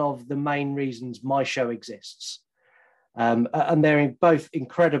one of the main reasons my show exists. And they're both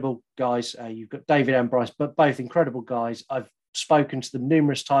incredible guys. You've got David and Bryce, but both incredible guys. I've spoken to them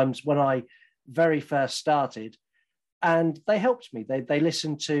numerous times when I very first started, and they helped me. They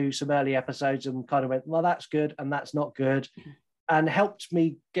listened to some early episodes and kind of went, well, that's good and that's not good, and helped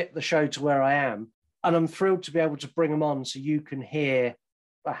me get the show to where I am. And I'm thrilled to be able to bring them on so you can hear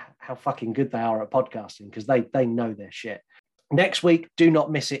how fucking good they are at podcasting, because they know their shit. Next week, do not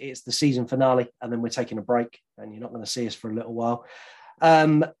miss it. It's the season finale, and then we're taking a break, and you're not going to see us for a little while.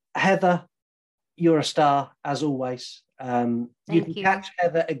 Heather, you're a star, as always. You can catch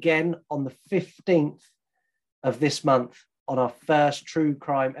Heather again on the 15th of this month on our first true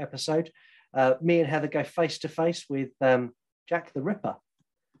crime episode. Me and Heather go face-to-face with Jack the Ripper.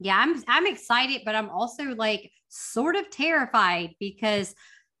 Yeah, I'm excited, but I'm also like sort of terrified because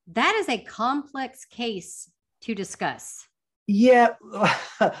that is a complex case to discuss. Yeah,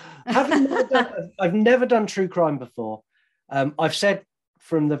 I've never done true crime before. I've said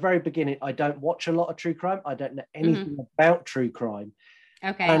from the very beginning, I don't watch a lot of true crime. I don't know anything about true crime.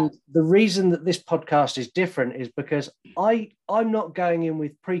 Okay. And the reason that this podcast is different is because I'm not going in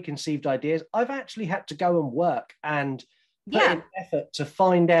with preconceived ideas. I've actually had to go and work and put in effort to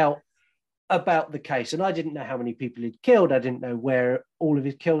find out about the case. And I didn't know how many people he'd killed. I didn't know where all of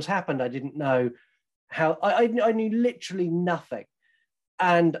his kills happened. I didn't know how, I knew literally nothing.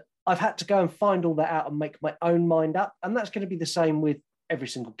 And I've had to go and find all that out and make my own mind up. And that's going to be the same with every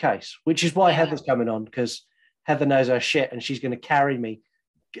single case, which is why Heather's coming on, because Heather knows her shit and she's going to carry me.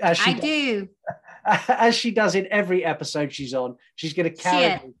 As she does in every episode she's on. She's going to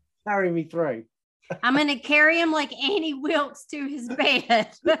carry me through. I'm going to carry him like Annie Wilkes to his bed.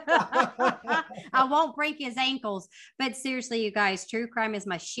 I won't break his ankles. But seriously, you guys, true crime is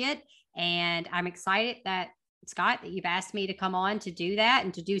my shit. And I'm excited that, Scott, that you've asked me to come on to do that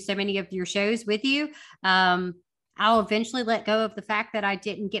and to do so many of your shows with you. I'll eventually let go of the fact that I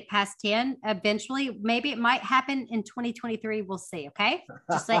didn't get past 10. Eventually, maybe it might happen in 2023. We'll see. Okay.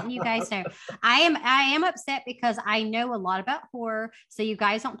 Just letting you guys know. I am upset because I know a lot about horror. So you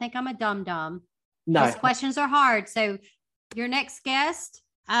guys don't think I'm a dum-dum. No. These questions are hard. So your next guest,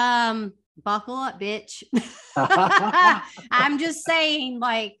 buckle up, bitch. I'm just saying,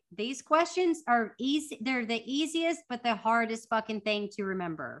 like, these questions are easy. They're the easiest, but the hardest fucking thing to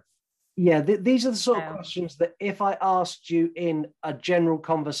remember. Yeah, these are the sort of questions that if I asked you in a general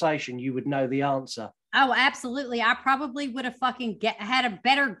conversation, you would know the answer. Oh, absolutely. I probably would have fucking had a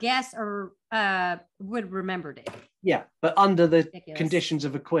better guess or would remembered it. Yeah, but under the conditions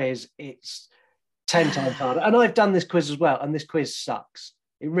of a quiz, it's 10 times harder. And I've done this quiz as well, and this quiz sucks.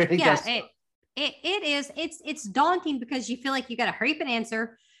 It really does. It is. It's daunting because you feel like you got to hurry up and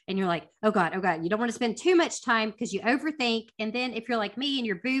answer. And you're like, oh God. You don't want to spend too much time because you overthink. And then if you're like me and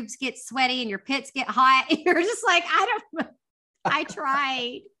your boobs get sweaty and your pits get hot, you're just like, I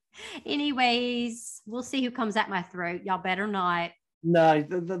tried. Anyways, we'll see who comes at my throat. Y'all better not. No,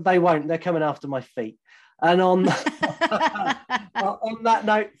 they won't. They're coming after my feet. And on that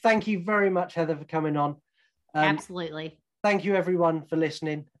note, thank you very much, Heather, for coming on. Absolutely. Thank you, everyone, for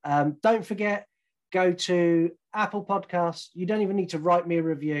listening. Don't forget, go to Apple Podcasts. You don't even need to write me a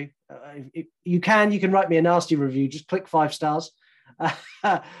review. You can write me a nasty review. Just click 5 stars.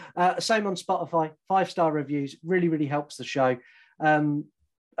 Same on Spotify. 5-star reviews really, really helps the show. And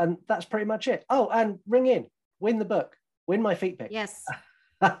that's pretty much it. Oh, and ring in, win the book, win my feet pic. Yes.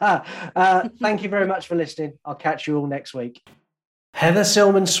 Thank you very much for listening. I'll catch you all next week. Heather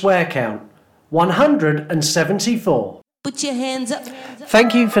Silmon's swear count, 174. Put your hands up.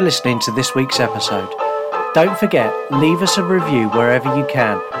 Thank you for listening to this week's episode. Don't forget, leave us a review wherever you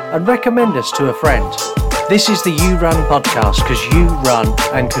can and recommend us to a friend. This is the You Run podcast because you run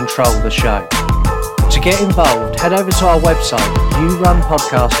and control the show. To get involved, head over to our website,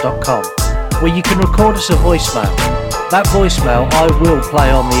 yourunpodcast.com, where you can record us a voicemail. That voicemail I will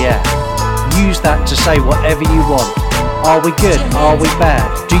play on the air. Use that to say whatever you want. Are we good? Are we bad?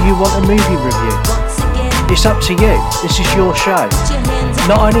 Do you want a movie review? It's up to you. This is your show.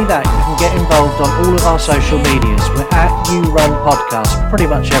 Not only that, you can get involved on all of our social medias. We're at You Run Podcast pretty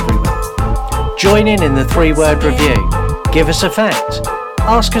much everywhere. Join in the 3-word review. Give us a fact.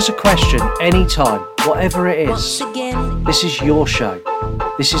 Ask us a question anytime, whatever it is. This is your show.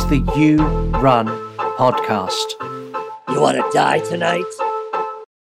 This is the You Run Podcast. You want to die tonight?